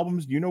solo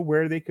albums, do you know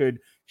where they could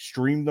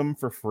stream them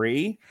for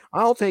free?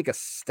 I'll take a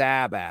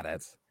stab at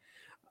it.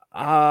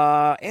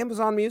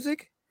 Amazon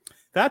Music?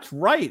 That's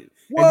right.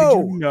 Whoa. And did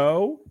you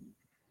know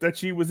that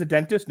she was a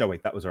dentist? No,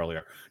 wait, that was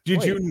earlier.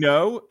 Did you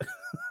know?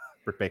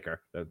 Britt Baker.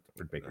 That's a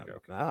Britt Baker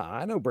joke.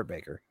 I know Britt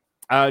Baker.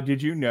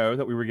 Did you know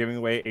that we were giving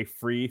away a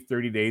free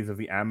 30 days of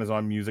the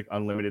Amazon Music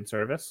Unlimited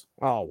service?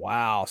 Oh,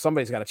 wow.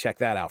 Somebody's got to check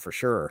that out for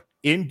sure.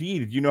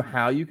 Indeed. Do you know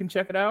how you can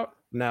check it out?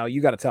 No, you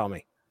got to tell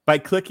me. By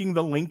clicking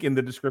the link in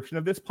the description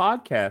of this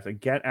podcast at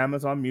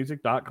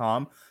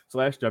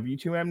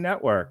getamazonmusic.com/W2M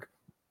network.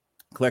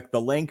 Click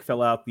the link,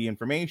 fill out the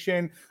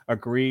information,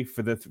 agree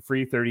for the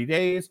free 30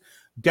 days.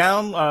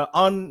 Down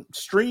on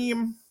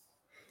stream.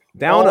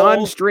 All of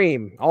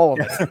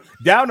it.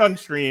 Down on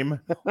stream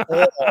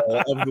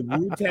all of the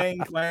Wu-Tang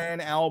Clan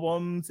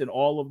albums and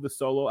all of the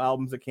solo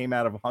albums that came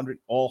out of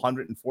all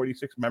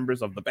 146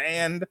 members of the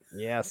band.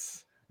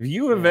 Yes. If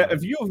you have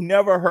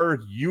never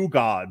heard You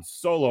God's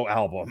solo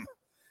album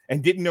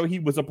and didn't know he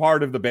was a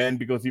part of the band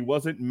because he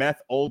wasn't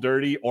Meth, Old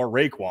Dirty, or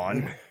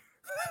Raekwon.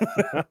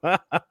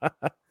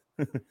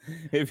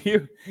 If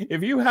you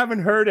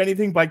haven't heard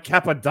anything by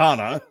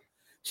Capadonna,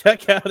 check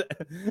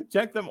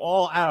them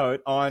all out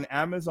on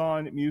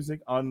Amazon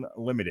Music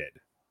Unlimited.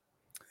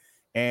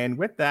 And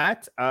with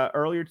that,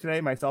 earlier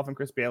today, myself and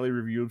Chris Bailey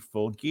reviewed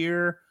Full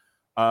Gear.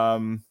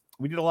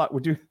 We did a lot.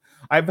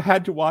 I've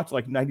had to watch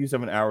like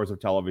 97 hours of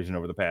television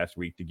over the past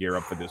week to gear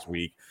up for this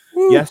week.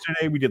 Woo.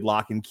 Yesterday we did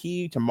Lock and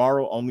Key.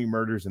 Tomorrow, Only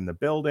Murders in the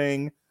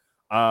Building.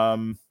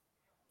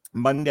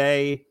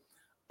 Monday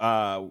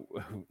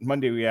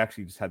we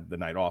actually just had the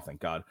night off,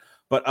 thank God.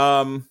 But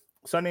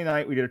Sunday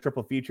night we did a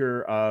triple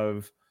feature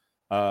of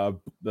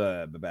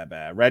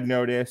the Red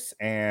Notice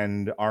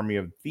and Army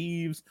of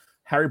Thieves.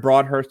 Harry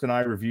Broadhurst and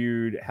I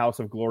reviewed House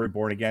of Glory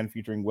Born Again,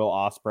 featuring Will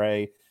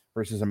Ospreay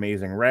versus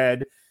Amazing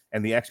Red,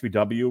 and the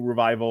XPW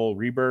revival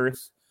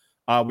Rebirth.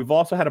 We've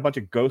also had a bunch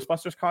of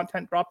Ghostbusters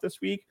content drop this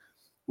week.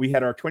 We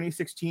had our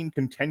 2016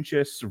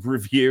 contentious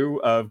review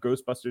of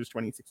Ghostbusters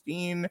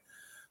 2016.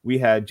 We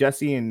had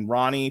Jesse and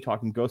Ronnie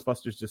talking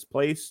Ghostbusters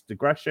Displaced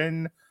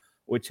Digression,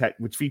 which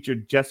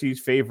featured Jesse's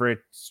favorite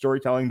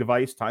storytelling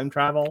device, time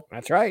travel.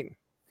 That's right.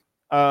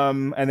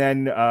 And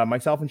then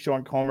myself and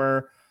Sean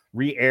Comer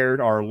re-aired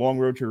our Long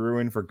Road to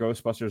Ruin for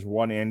Ghostbusters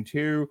 1 and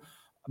 2.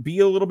 Be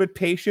a little bit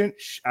patient.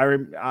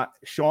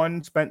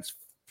 Sean spent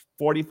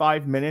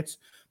 45 minutes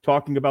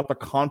talking about the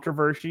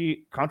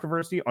controversy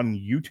on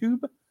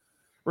YouTube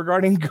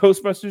regarding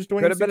Ghostbusters 2016.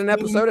 Could have been an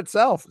episode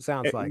itself, it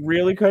sounds like.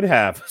 Really could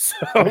have.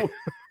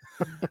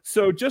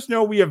 So just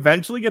know we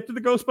eventually get to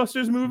the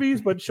Ghostbusters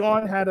movies, but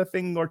Sean had a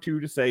thing or two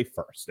to say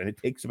first, and it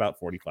takes about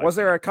 45 Was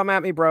there a come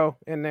at me, bro,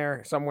 in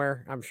there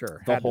somewhere? I'm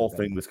sure. The whole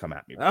thing was come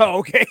at me, bro. Oh,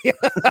 okay.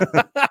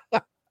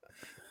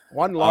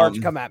 One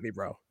large come at me,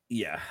 bro.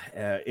 Yeah,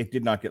 it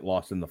did not get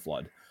lost in the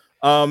flood.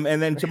 And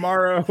then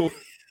tomorrow,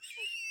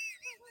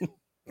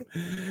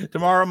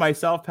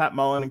 myself, Pat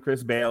Mullen, and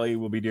Chris Bailey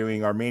will be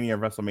doing our Mania of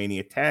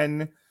WrestleMania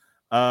 10.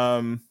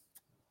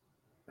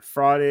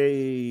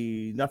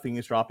 Friday, nothing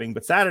is dropping,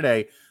 but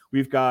Saturday,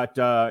 we've got,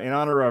 in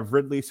honor of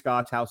Ridley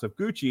Scott's House of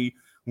Gucci,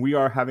 we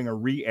are having a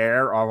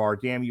re-air of our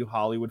Damn You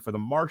Hollywood for The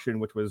Martian,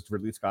 which was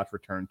Ridley Scott's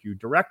return to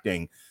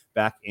directing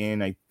back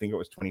in, I think it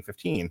was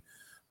 2015.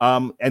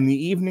 And the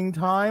evening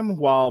time,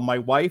 while my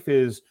wife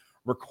is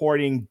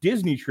recording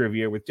Disney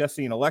trivia with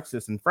Jesse and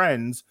Alexis and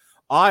friends,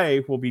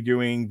 I will be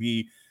doing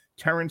the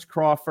Terrence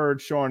Crawford,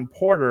 Sean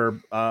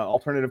Porter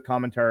alternative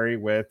commentary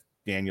with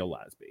Daniel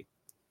Lasby.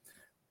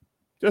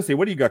 Jesse,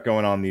 what do you got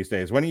going on these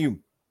days? When are you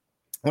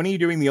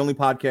doing the only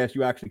podcast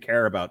you actually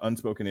care about,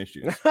 Unspoken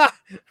Issues?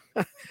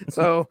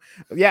 So,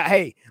 yeah,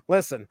 hey,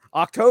 listen,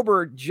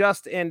 October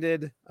just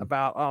ended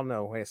about, oh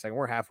no, wait a second,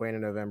 we're halfway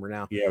into November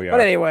now. Yeah, we are. But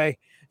anyway,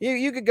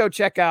 you could go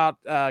check out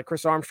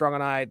Chris Armstrong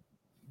and I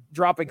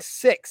dropping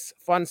 6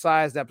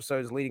 fun-sized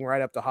episodes leading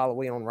right up to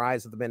Halloween on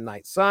Rise of the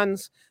Midnight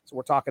Suns. So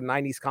we're talking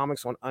 90s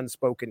comics on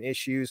Unspoken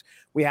Issues.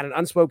 We had an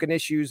Unspoken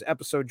Issues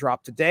episode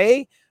drop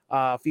today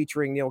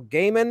featuring Neil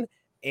Gaiman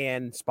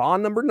and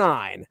Spawn number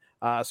 9.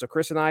 So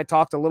Chris and I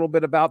talked a little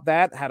bit about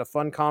that, had a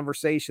fun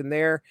conversation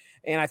there.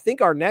 And I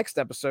think our next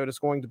episode is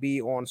going to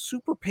be on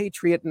Super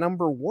Patriot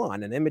number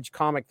 1, an Image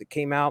comic that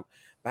came out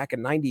back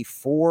in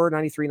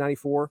 93,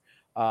 94.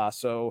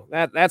 So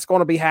that's going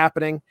to be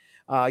happening.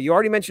 You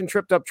already mentioned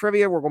Tripped Up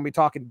Trivia. We're going to be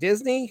talking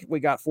Disney. We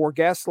got 4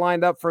 guests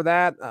lined up for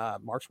that,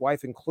 Mark's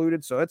wife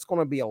included. So it's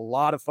going to be a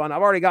lot of fun.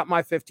 I've already got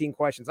my 15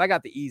 questions. I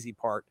got the easy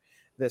part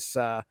this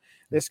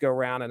go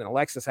round, and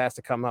Alexis has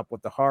to come up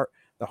with the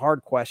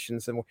hard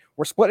questions, and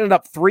we're splitting it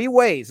up 3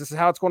 ways. This is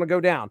how it's going to go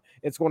down.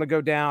 It's going to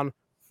go down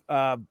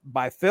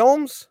by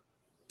films,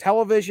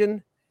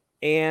 television,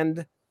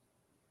 and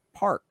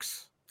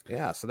parks.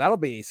 Yeah, so that'll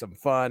be some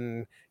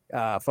fun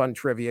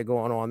trivia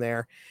going on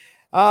there.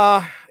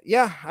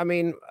 Yeah, I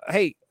mean,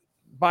 hey,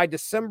 by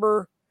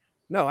December,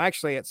 no,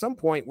 actually, at some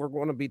point we're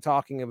going to be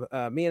talking.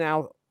 Me and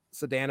Al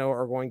Sedano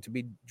are going to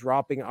be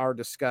dropping our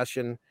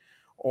discussion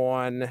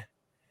on.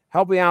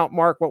 Help me out,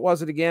 Mark. What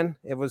was it again?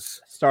 It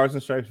was Stars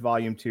and Stripes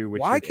Volume 2.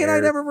 Why can't I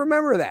never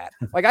remember that?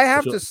 Like I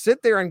have to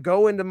sit there and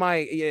go into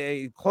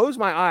my close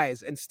my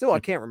eyes, and still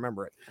I can't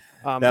remember it.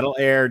 That'll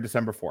air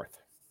December 4th.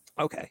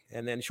 Okay,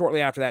 and then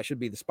shortly after that should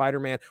be the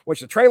Spider-Man,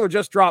 which the trailer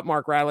just dropped.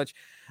 Mark Radlich.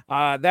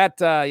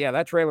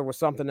 That trailer was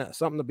something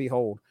to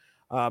behold.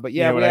 But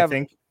yeah, you know what I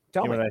think.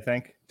 Tell me what I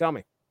think. Tell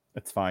me.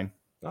 It's fine.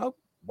 Oh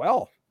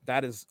well,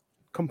 that is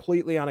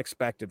completely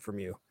unexpected from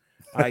you.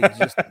 I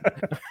just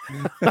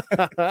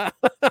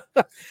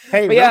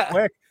hey, real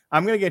quick,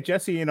 I'm gonna get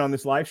Jesse in on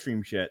this live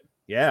stream shit.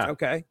 Yeah.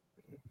 Okay.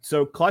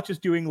 So Clutch is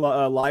doing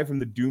live from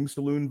the Doom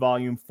Saloon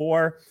Volume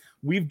 4.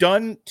 We've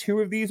done 2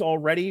 of these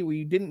already.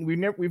 We've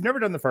never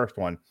done the first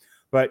one,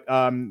 but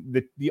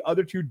the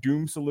other 2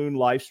 Doom Saloon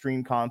live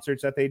stream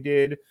concerts that they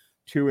did,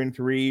 2 and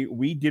 3,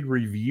 we did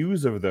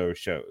reviews of those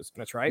shows.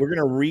 That's right. We're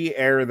gonna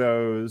re-air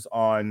those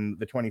on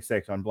the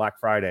 26th on Black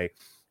Friday.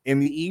 In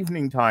the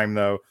evening time,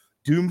 though,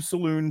 Doom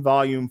Saloon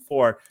Volume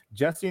 4.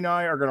 Jesse and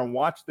I are going to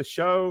watch the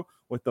show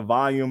with the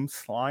volume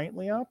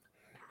slightly up,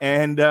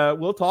 and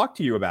we'll talk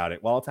to you about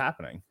it while it's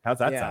happening. How's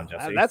that sound,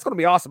 Jesse? That's going to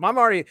be awesome. I've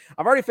already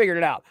figured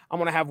it out. I'm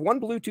going to have one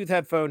Bluetooth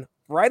headphone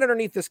right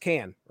underneath this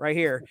can right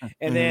here,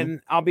 and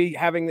then I'll be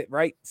having it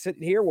right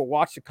sitting here. We'll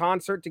watch the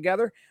concert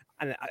together.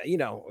 And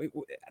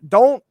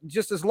don't,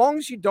 just as long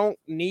as you don't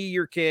knee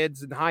your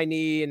kids and high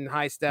knee and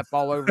high step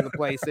all over the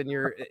place, and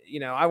you're,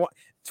 I want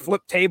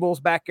flip tables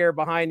back there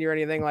behind you or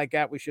anything like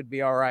that, we should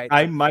be all right.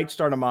 I might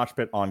start a mosh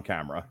pit on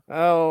camera.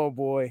 Oh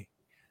boy,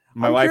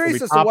 my wife will be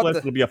topless.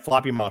 It'll be a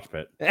floppy mosh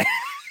pit.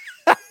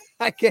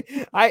 I'm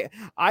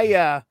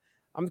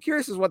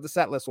curious as what the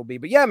set list will be,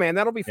 but yeah, man,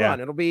 that'll be fun.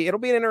 It'll be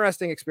an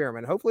interesting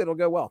experiment. Hopefully, it'll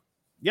go well.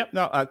 Yep.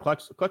 No,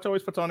 Clutch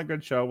always puts on a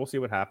good show. We'll see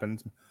what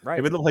happens. Right.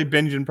 Maybe they'll play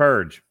Binge and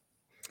Purge.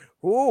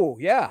 Oh,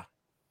 yeah.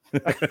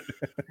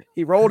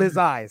 He rolled his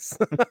eyes.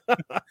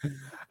 All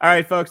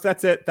right, folks,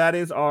 that's it. That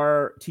is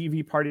our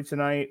TV party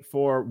tonight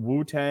for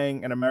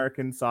Wu-Tang and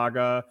American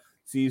Saga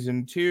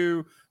Season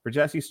 2. For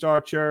Jesse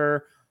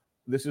Starcher,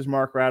 this is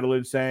Mark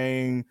Radulich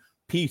saying,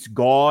 peace,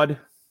 God.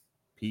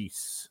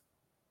 Peace.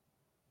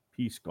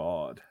 Peace,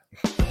 God.